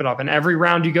off, wipe it off. And every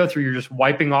round you go through, you're just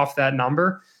wiping off that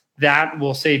number. That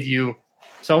will save you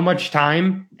so much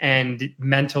time and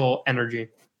mental energy.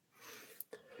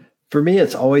 For me,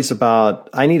 it's always about,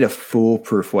 I need a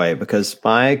foolproof way because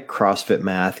my CrossFit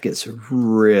math gets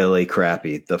really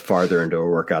crappy the farther into a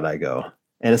workout I go.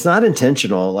 And it's not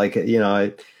intentional. I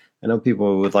know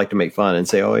people would like to make fun and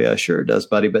say, oh yeah, sure it does,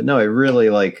 buddy. But no, it really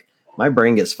my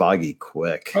brain gets foggy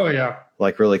quick. Oh yeah.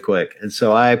 Really quick. And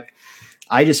so I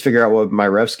just figure out what my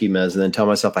rep scheme is and then tell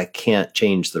myself I can't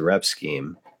change the rep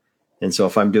scheme. And so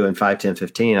if I'm doing 5, 10,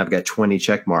 15, I've got 20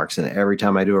 check marks. And every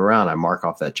time I do a round, I mark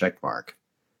off that check mark.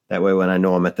 That way, when I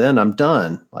know I'm at the end, I'm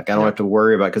done. I don't have to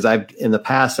worry about, because in the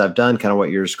past, I've done kind of what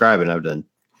you're describing. I've done,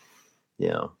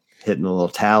 hitting the little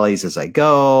tallies as I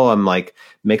go. I'm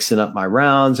mixing up my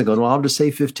rounds and going, well, I'll just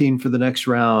say 15 for the next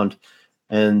round.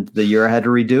 And the year I had to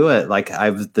redo it,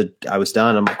 I was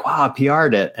done. I'm like, wow, I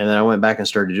PR'd it. And then I went back and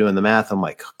started doing the math. I'm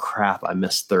like, crap, I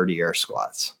missed 30 air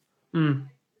squats. And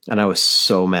I was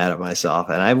so mad at myself.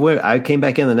 And I came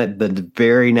back in the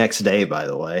very next day, by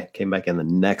the way, came back in the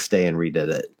next day and redid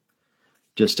it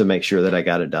just to make sure that I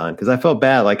got it done. Cause I felt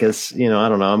bad. I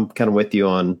don't know. I'm kind of with you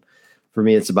on, for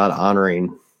me, it's about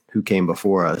honoring who came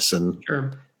before us. And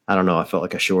sure. I don't know. I felt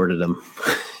like I shorted them.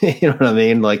 You know what I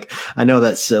mean? I know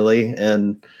that's silly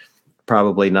and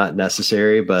probably not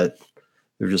necessary, but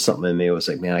there's just something in me that was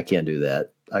like, man, I can't do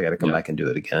that. I got to come back and do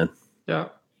it again. Yeah.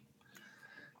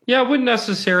 Yeah, I wouldn't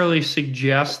necessarily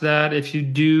suggest that if you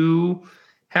do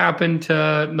happen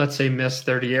to, let's say, miss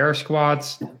 30 air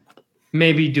squats,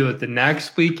 maybe do it the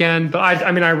next weekend. But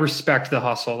I respect the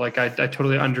hustle. I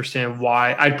totally understand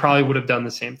why. I probably would have done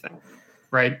the same thing,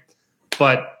 right?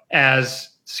 But as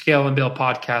Scale and Build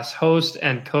podcast host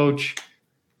and coach,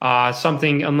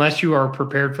 unless you are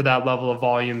prepared for that level of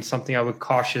volume, something I would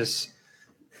caution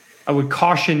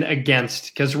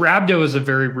against, because rhabdo is a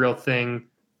very real thing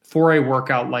for a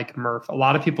workout like Murph. A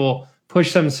lot of people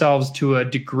push themselves to a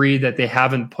degree that they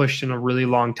haven't pushed in a really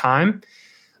long time.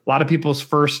 A lot of people's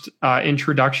first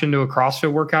introduction to a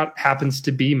CrossFit workout happens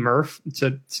to be Murph.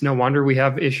 It's no wonder we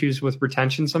have issues with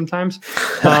retention sometimes.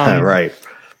 Right.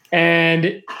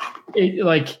 And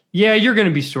you're going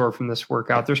to be sore from this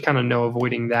workout. There's kind of no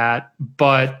avoiding that.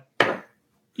 But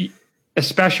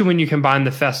especially when you combine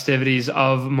the festivities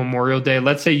of Memorial Day,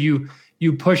 let's say you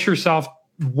you push yourself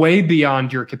way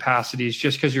beyond your capacities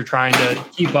just because you're trying to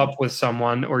keep up with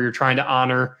someone or you're trying to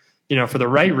honor, for the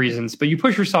right reasons, but you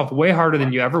push yourself way harder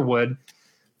than you ever would.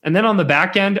 And then on the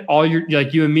back end,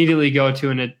 you immediately go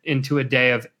into a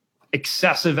day of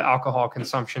excessive alcohol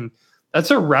consumption.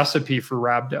 That's a recipe for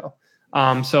rhabdo.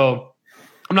 So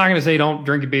I'm not going to say don't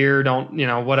drink a beer, don't,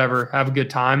 whatever, have a good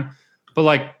time.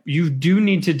 But you do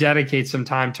need to dedicate some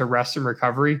time to rest and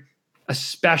recovery,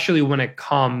 especially when it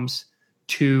comes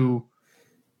to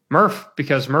Murph,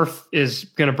 because Murph is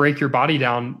going to break your body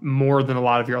down more than a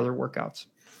lot of your other workouts.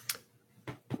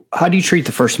 How do you treat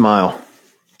the first mile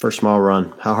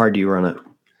run? How hard do you run it?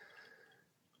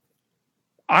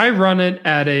 I run it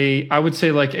at I would say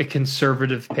a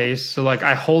conservative pace. So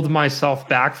I hold myself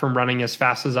back from running as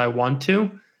fast as I want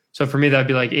to. So for me, that'd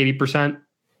be 80%,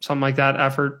 something like that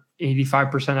effort,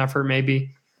 85% effort,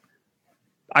 maybe.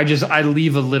 I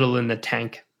leave a little in the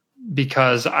tank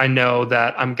because I know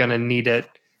that I'm going to need it.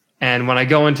 And when I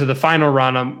go into the final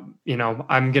run,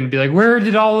 I'm going to be like, where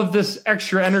did all of this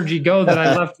extra energy go that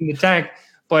I left in the tank?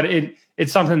 But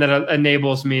it's something that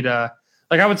enables me to,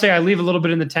 I would say I leave a little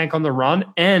bit in the tank on the run,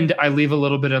 and I leave a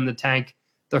little bit in the tank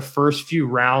the first few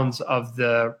rounds of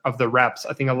the reps.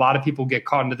 I think a lot of people get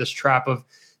caught into this trap of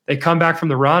they come back from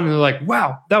the run and they're like,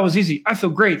 wow, that was easy. I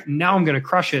feel great. Now I'm going to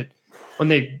crush it, when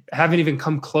they haven't even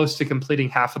come close to completing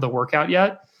half of the workout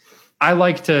yet. I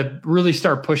like to really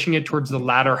start pushing it towards the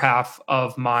latter half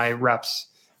of my reps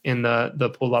in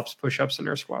the pull-ups, push-ups, and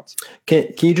air squats.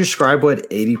 Can you describe what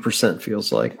 80%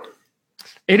 feels like?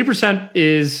 80%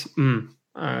 is,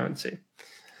 let's see.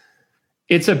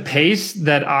 It's a pace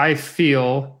that I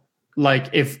feel like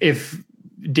if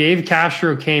Dave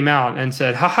Castro came out and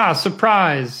said, haha,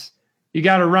 surprise, you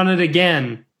got to run it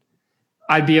again,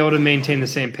 I'd be able to maintain the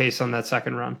same pace on that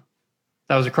second run.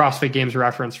 That was a CrossFit Games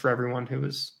reference for everyone who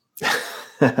was...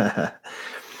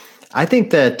 I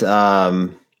think that, I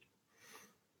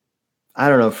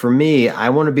don't know, for me, I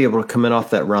want to be able to come in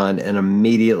off that run and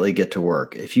immediately get to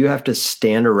work. If you have to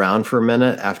stand around for a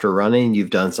minute after running, you've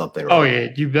done something wrong. Oh yeah.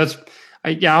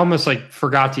 I almost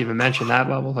forgot to even mention that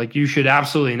level. You should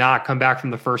absolutely not come back from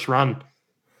the first run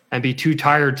and be too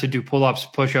tired to do pull-ups,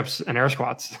 push-ups, and air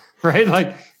squats,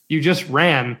 right? You just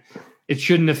ran. It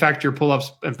shouldn't affect your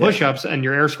pull-ups and push-ups, and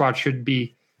your air squats should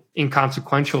be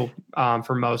inconsequential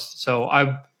for most. So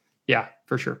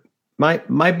for sure.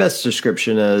 My best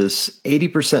description is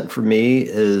 80% for me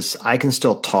is I can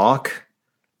still talk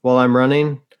while I'm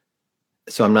running.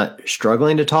 So I'm not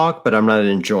struggling to talk, but I'm not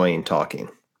enjoying talking.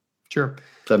 Sure.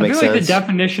 Does that make sense? The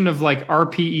definition of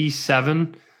RPE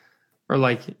 7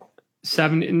 or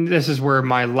 7, and this is where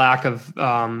my lack of,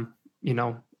 my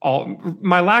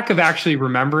lack of actually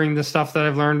remembering the stuff that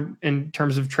I've learned in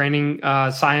terms of training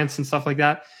science and stuff like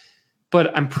that.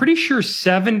 But I'm pretty sure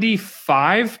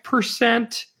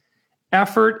 75%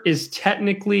 effort is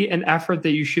technically an effort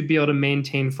that you should be able to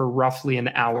maintain for roughly an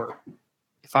hour,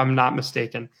 if I'm not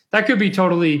mistaken. That could be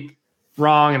totally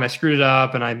wrong, and I screwed it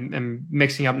up, and I'm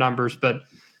mixing up numbers. But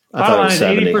bottom line is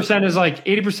 80% is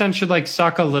 80% should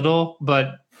suck a little,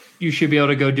 but you should be able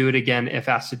to go do it again if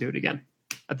asked to do it again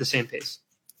at the same pace.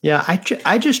 Yeah,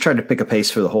 I just tried to pick a pace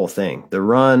for the whole thing. The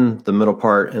run, the middle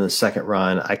part, and the second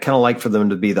run. I kind of like for them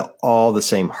to be all the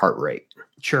same heart rate.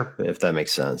 Sure. If that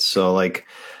makes sense. So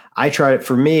I tried it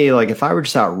for me, if I were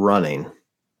just out running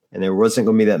and there wasn't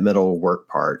going to be that middle work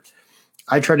part,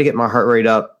 I tried to get my heart rate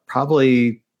up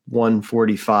probably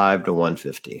 145 to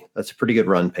 150. That's a pretty good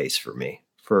run pace for me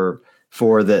for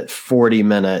that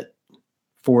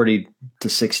 40 to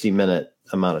 60 minute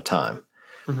amount of time.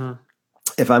 Mm-hmm.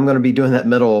 If I'm going to be doing that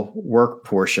middle work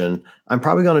portion, I'm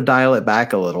probably going to dial it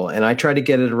back a little. And I try to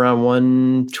get it around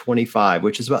 125,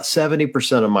 which is about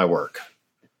 70% of my work.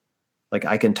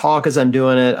 I can talk as I'm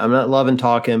doing it. I'm not loving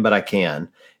talking, but I can.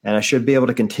 And I should be able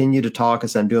to continue to talk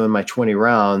as I'm doing my 20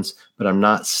 rounds, but I'm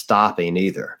not stopping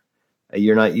either.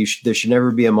 There should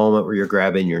never be a moment where you're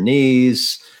grabbing your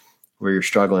knees, where you're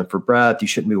struggling for breath. You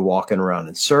shouldn't be walking around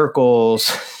in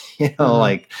circles.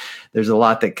 There's a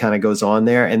lot that kind of goes on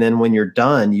there. And then when you're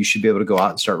done, you should be able to go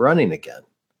out and start running again.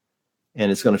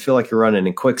 And it's going to feel like you're running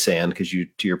in quicksand because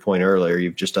to your point earlier,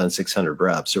 you've just done 600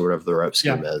 reps or whatever the rep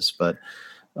scheme is. But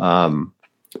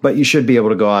you should be able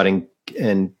to go out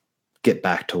and get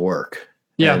back to work.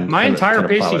 Yeah. My entire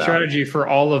pacing strategy for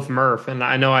all of Murph, and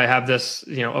I know I have this,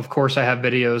 of course I have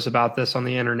videos about this on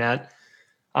the internet.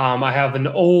 I have an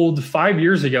old 5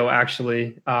 years ago,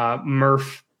 actually,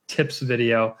 Murph tips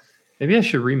video. Maybe I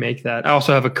should remake that. I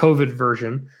also have a COVID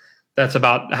version that's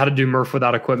about how to do Murph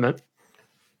without equipment.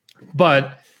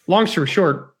 But long story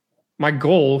short, my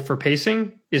goal for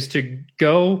pacing is to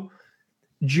go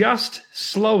just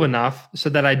slow enough so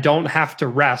that I don't have to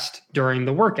rest during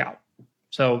the workout.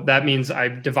 So that means I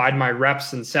divide my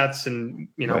reps and sets and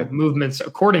movements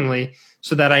accordingly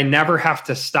so that I never have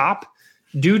to stop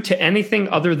due to anything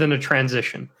other than a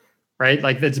transition, right?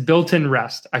 Like that's built-in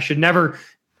rest. I should never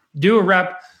do a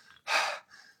rep,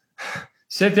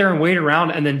 sit there and wait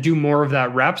around and then do more of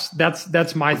that reps.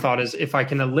 That's my thought, is if I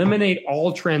can eliminate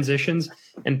all transitions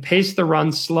and pace the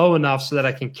run slow enough so that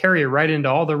I can carry it right into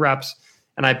all the reps,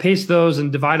 and I pace those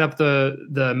and divide up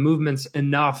the movements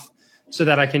enough so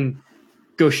that I can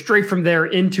go straight from there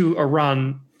into a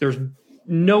run. There's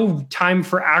no time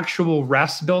for actual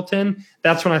rest built in.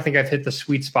 That's when I think I've hit the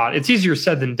sweet spot. It's easier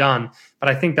said than done, but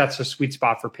I think that's a sweet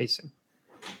spot for pacing.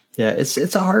 Yeah, it's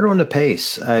a hard one to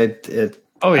pace. I've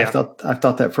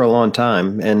thought that for a long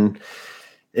time, and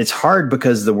it's hard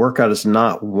because the workout is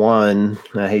not one.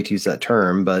 I hate to use that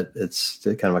term, but it's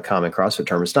kind of a common CrossFit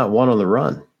term. It's not one on the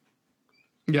run.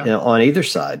 Yeah, on either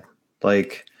side,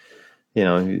 like.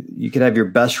 You could have your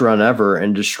best run ever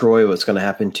and destroy what's going to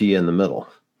happen to you in the middle.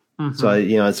 Mm-hmm. So,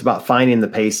 it's about finding the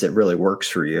pace that really works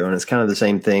for you. And it's kind of the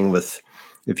same thing with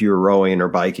if you're rowing or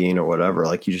biking or whatever.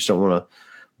 Like, you just don't want to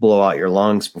blow out your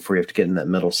lungs before you have to get in that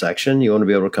middle section. You want to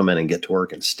be able to come in and get to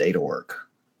work and stay to work.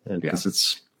 And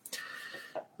because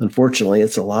unfortunately,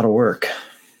 it's a lot of work.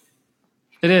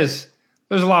 It is.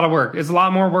 There's a lot of work. It's a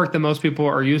lot more work than most people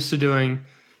are used to doing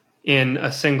in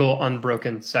a single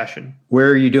unbroken session. Where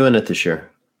are you doing it this year?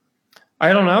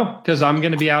 I don't know, because I'm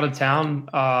going to be out of town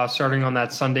starting on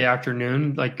that Sunday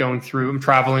afternoon, like going through. I'm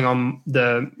traveling on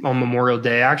Memorial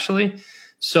Day, actually.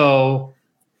 So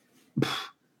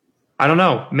I don't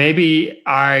know. Maybe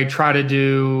I try to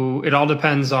do, it all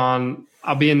depends on,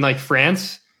 I'll be in like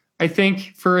France, I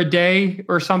think, for a day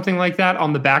or something like that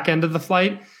on the back end of the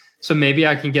flight. So maybe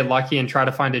I can get lucky and try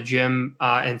to find a gym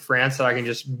in France that I can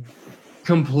just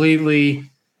completely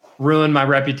ruin my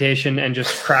reputation and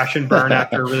just crash and burn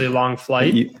after a really long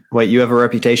flight. You have a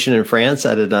reputation in France?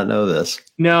 I did not know this.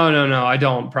 No, I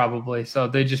don't, probably. So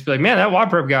they just be like, man, that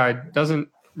WOD guy doesn't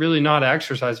really know how to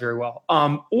exercise very well.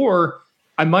 Or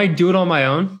I might do it on my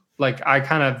own. Like, I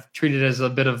kind of treat it as a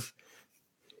bit of,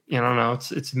 I don't know,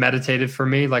 it's meditative for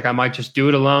me. Like, I might just do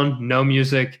it alone, no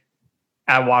music,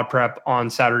 at WOD Prep on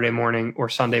Saturday morning or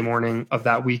Sunday morning of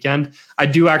that weekend. I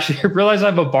do actually realize I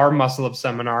have a bar muscle up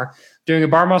seminar, doing a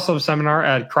bar muscle up seminar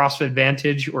at CrossFit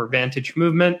Vantage or Vantage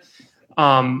Movement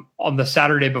on the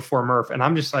Saturday before Murph. And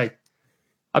I'm just like,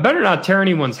 I better not tear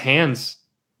anyone's hands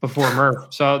before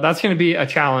Murph. So that's going to be a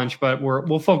challenge, but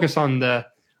we'll focus on the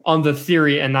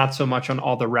theory and not so much on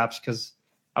all the reps, because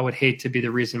I would hate to be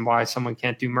the reason why someone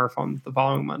can't do Murph on the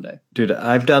following Monday. Dude,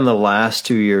 I've done the last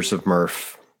 2 years of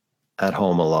Murph at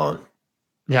home alone.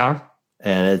 Yeah.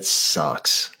 And it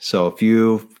sucks. So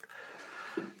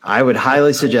I would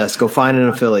highly suggest go find an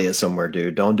affiliate somewhere,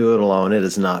 dude. Don't do it alone. It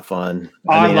is not fun.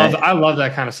 I love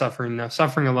that kind of suffering though.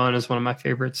 Suffering alone is one of my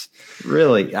favorites.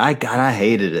 Really? I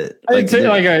hated it.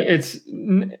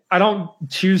 I don't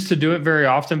choose to do it very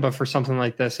often, but for something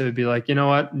like this, it would be like, you know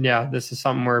what? Yeah, this is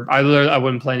something where I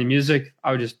wouldn't play any music.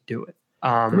 I would just do it.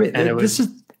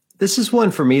 This is one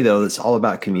for me though that's all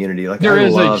about community. Like, there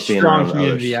is a strong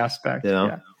community aspect. You know?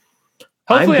 Yeah.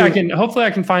 Hopefully I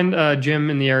can find a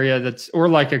gym in the area or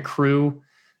like a crew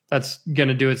that's going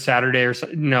to do it Saturday, or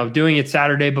doing it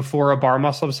Saturday before a bar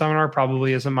muscle up seminar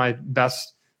probably isn't my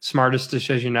smartest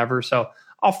decision ever. So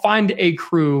I'll find a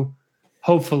crew,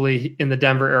 hopefully in the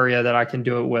Denver area, that I can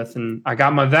do it with. And I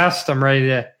got my vest. I'm ready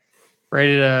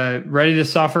to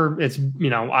suffer. It's,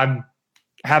 I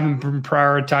haven't been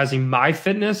prioritizing my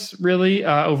fitness really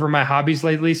over my hobbies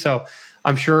lately. So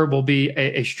I'm sure it will be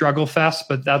a struggle fest,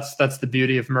 but that's the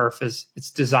beauty of Murph, is it's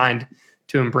designed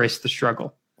to embrace the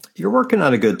struggle. You're working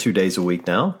on a good 2 days a week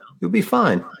now. You'll be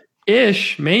fine.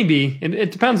 Ish, maybe.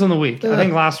 It depends on the week. I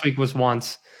think last week was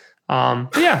once.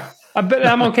 Yeah,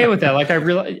 I'm okay with that. Like,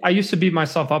 I used to beat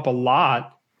myself up a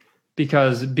lot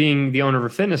because being the owner of a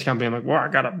fitness company, I'm like, well, I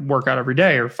got to work out every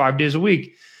day or 5 days a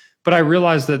week. But I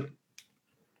realized that,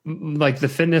 like, the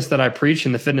fitness that I preach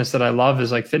and the fitness that I love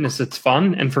is like fitness that's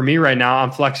fun. And for me right now,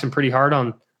 I'm flexing pretty hard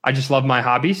I just love my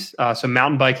hobbies. So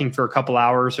mountain biking for a couple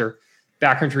hours, or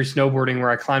backcountry snowboarding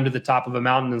where I climb to the top of a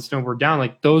mountain and snowboard down.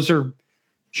 Like, those are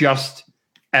just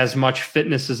as much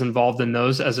fitness is involved in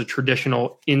those as a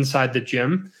traditional inside the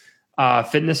gym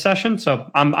fitness session.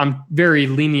 So I'm very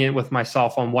lenient with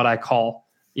myself on what I call,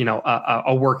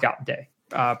 a workout day.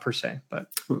 Per se, but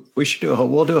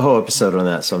we'll do a whole episode on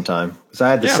that sometime, because I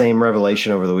had the same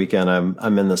revelation over the weekend.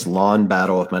 I'm in this lawn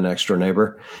battle with my next door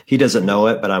neighbor. He doesn't know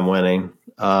it, but I'm winning.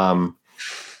 I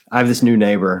have this new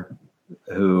neighbor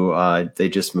who they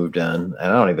just moved in, and I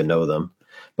don't even know them,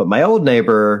 But my old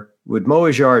neighbor would mow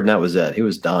his yard and that was it. He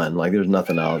was done. Like there was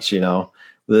nothing else,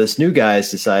 This new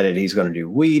guy's decided he's going to do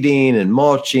weeding and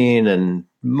mulching and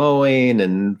mowing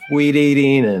and weed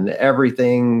eating and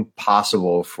everything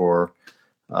possible for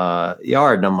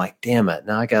yard. And I'm like, damn it.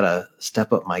 Now I got to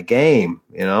step up my game.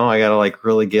 I got to like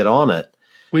really get on it.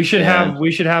 We should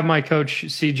have my coach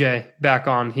CJ back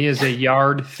on. He is a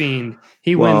yard fiend.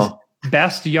 He wins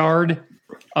best yard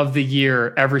of the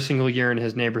year every single year in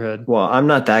his neighborhood. Well, I'm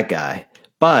not that guy,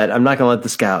 but I'm not going to let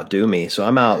this guy outdo me. So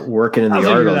I'm out working in the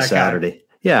yard on Saturday. Guy.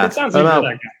 Yeah. It sounds like you're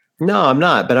that guy. No, I'm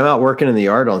not, but I'm out working in the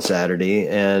yard on Saturday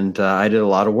and I did a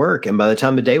lot of work. And by the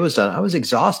time the day was done, I was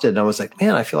exhausted and I was like,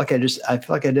 man, I feel like I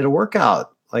did a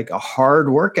workout, like a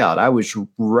hard workout. I was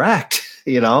wrecked,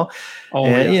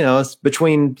 it's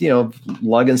between,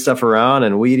 lugging stuff around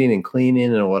and weeding and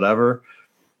cleaning and whatever.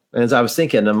 And as I was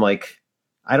thinking, I'm like,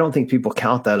 I don't think people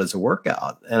count that as a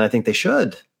workout. And I think they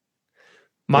should.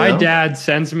 My dad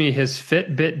sends me his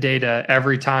Fitbit data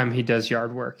every time he does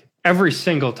yard work. Every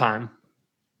single time.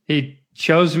 He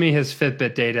shows me his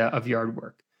Fitbit data of yard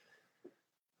work.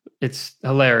 It's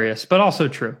hilarious, but also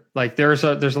true. Like there's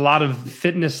a lot of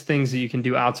fitness things that you can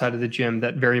do outside of the gym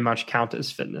that very much count as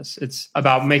fitness. It's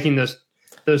about making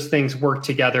those things work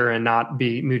together and not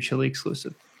be mutually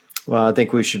exclusive. Well, I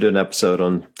think we should do an episode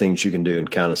on things you can do and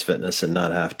count as fitness and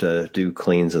not have to do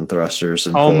cleans and thrusters.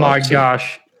 And oh my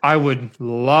gosh. I would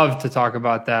love to talk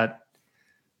about that.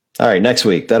 All right. Next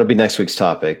week. That'll be next week's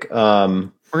topic.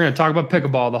 We're going to talk about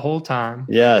pickleball the whole time.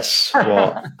 Yes.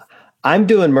 Well, I'm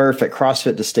doing Murph at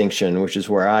CrossFit Distinction, which is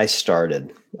where I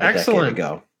started a decade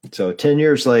ago. So 10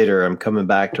 years later, I'm coming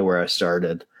back to where I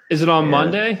started. Is it on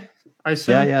Monday? I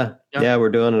assume? Yeah, we're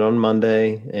doing it on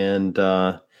Monday. And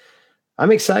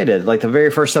I'm excited. Like the very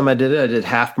first time I did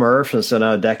half Murph. And so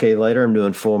now a decade later, I'm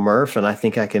doing full Murph. And I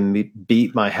think I can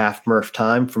beat my half Murph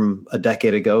time from a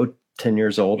decade ago, 10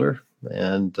 years older.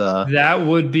 And that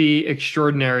would be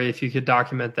extraordinary if you could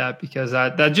document that, because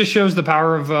that just shows the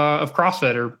power of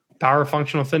CrossFit or power of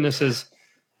functional fitness. Is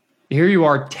here you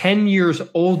are 10 years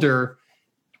older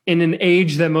in an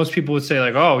age that most people would say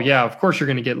like, oh yeah, of course you're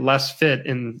going to get less fit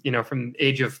in, from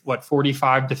age of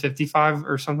 45 to 55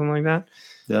 or something like that.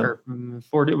 Yeah. Or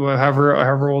 40,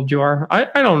 however old you are.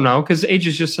 I don't know, because age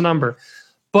is just a number,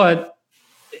 but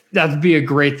that'd be a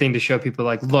great thing to show people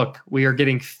like, look, we are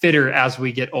getting fitter as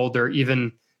we get older,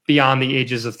 even beyond the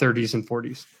ages of 30s and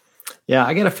 40s. Yeah,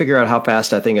 I got to figure out how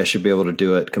fast I think I should be able to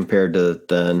do it compared to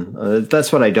then.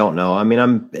 That's what I don't know. I mean,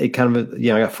 I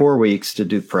got 4 weeks to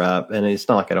do prep, and it's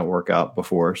not like I don't work out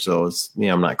before, so it's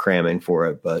I'm not cramming for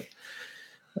it, but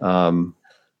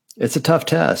it's a tough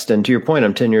test. And to your point,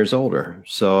 I'm 10 years older,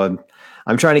 so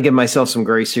I'm trying to give myself some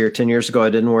grace here. 10 years ago, I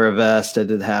didn't wear a vest. I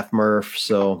did half Murph,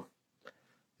 so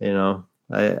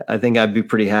I think I'd be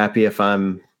pretty happy if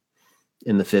I'm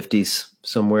in the 50s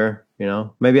somewhere.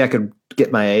 Maybe I could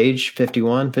get my age,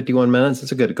 51 minutes.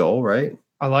 That's a good goal, right?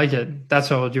 I like it. That's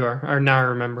how old you are. Or now I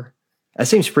remember. That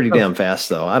seems pretty damn fast,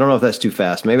 though. I don't know if that's too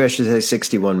fast. Maybe I should say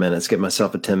 61 minutes, get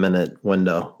myself a 10-minute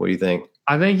window. What do you think?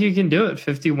 I think you can do it.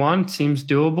 51 seems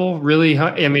doable. Really,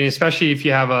 I mean, especially if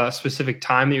you have a specific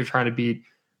time that you're trying to beat,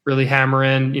 really hammer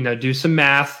in, do some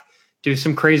math, do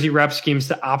some crazy rep schemes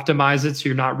to optimize it so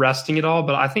you're not resting at all.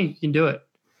 But I think you can do it.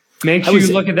 Make sure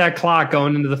you look at that clock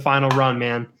going into the final run,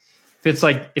 man. If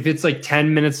it's like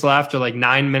 10 minutes left or like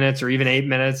 9 minutes or even 8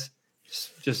 minutes,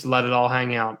 just let it all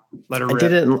hang out. Let it rip.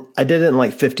 I did it in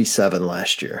like 57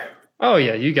 last year. Oh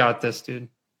yeah, you got this, dude.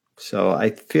 So I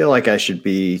feel like I should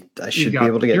be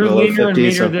able to get You're in the low 50s. You're leaner and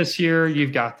meaner this year.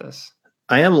 You've got this.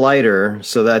 I am lighter,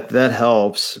 so that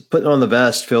helps. Putting on the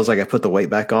vest feels like I put the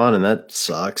weight back on, and that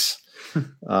sucks.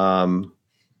 But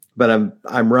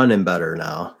I'm running better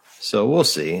now, so we'll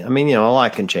see. I mean, a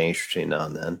lot can change between now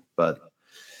and then, but.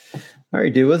 All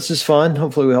right, dude. Well, this is fun.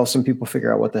 Hopefully we help some people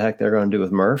figure out what the heck they're going to do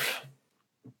with Murph.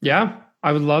 Yeah,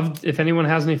 I would love if anyone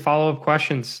has any follow-up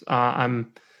questions.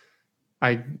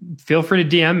 I feel free to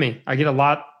DM me. I get a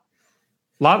lot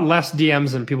less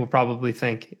DMs than people probably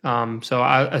think. So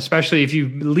especially if you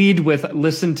lead with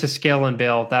listen to Scale and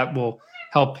Bail, that will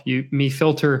help me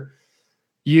filter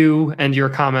you and your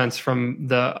comments from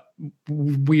the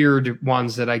weird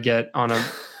ones that I get on a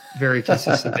very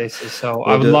consistent basis. So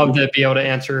I would love to be able to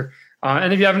answer.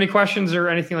 And if you have any questions or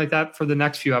anything like that for the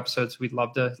next few episodes, we'd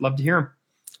love to hear them.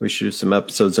 We should do some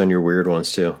episodes on your weird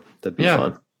ones too. That'd be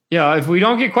fun. Yeah. If we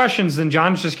don't get questions, then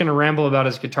John's just going to ramble about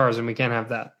his guitars and we can't have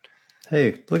that.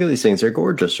 Hey, look at these things. They're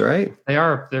gorgeous, right? They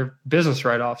are. They're business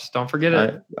write-offs. Don't forget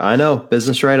it. I know.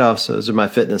 Business write-offs. Those are my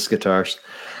fitness guitars.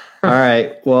 All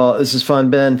right. Well, this is fun,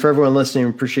 Ben. For everyone listening,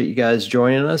 appreciate you guys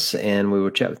joining us, and we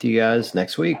will chat with you guys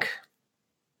next week.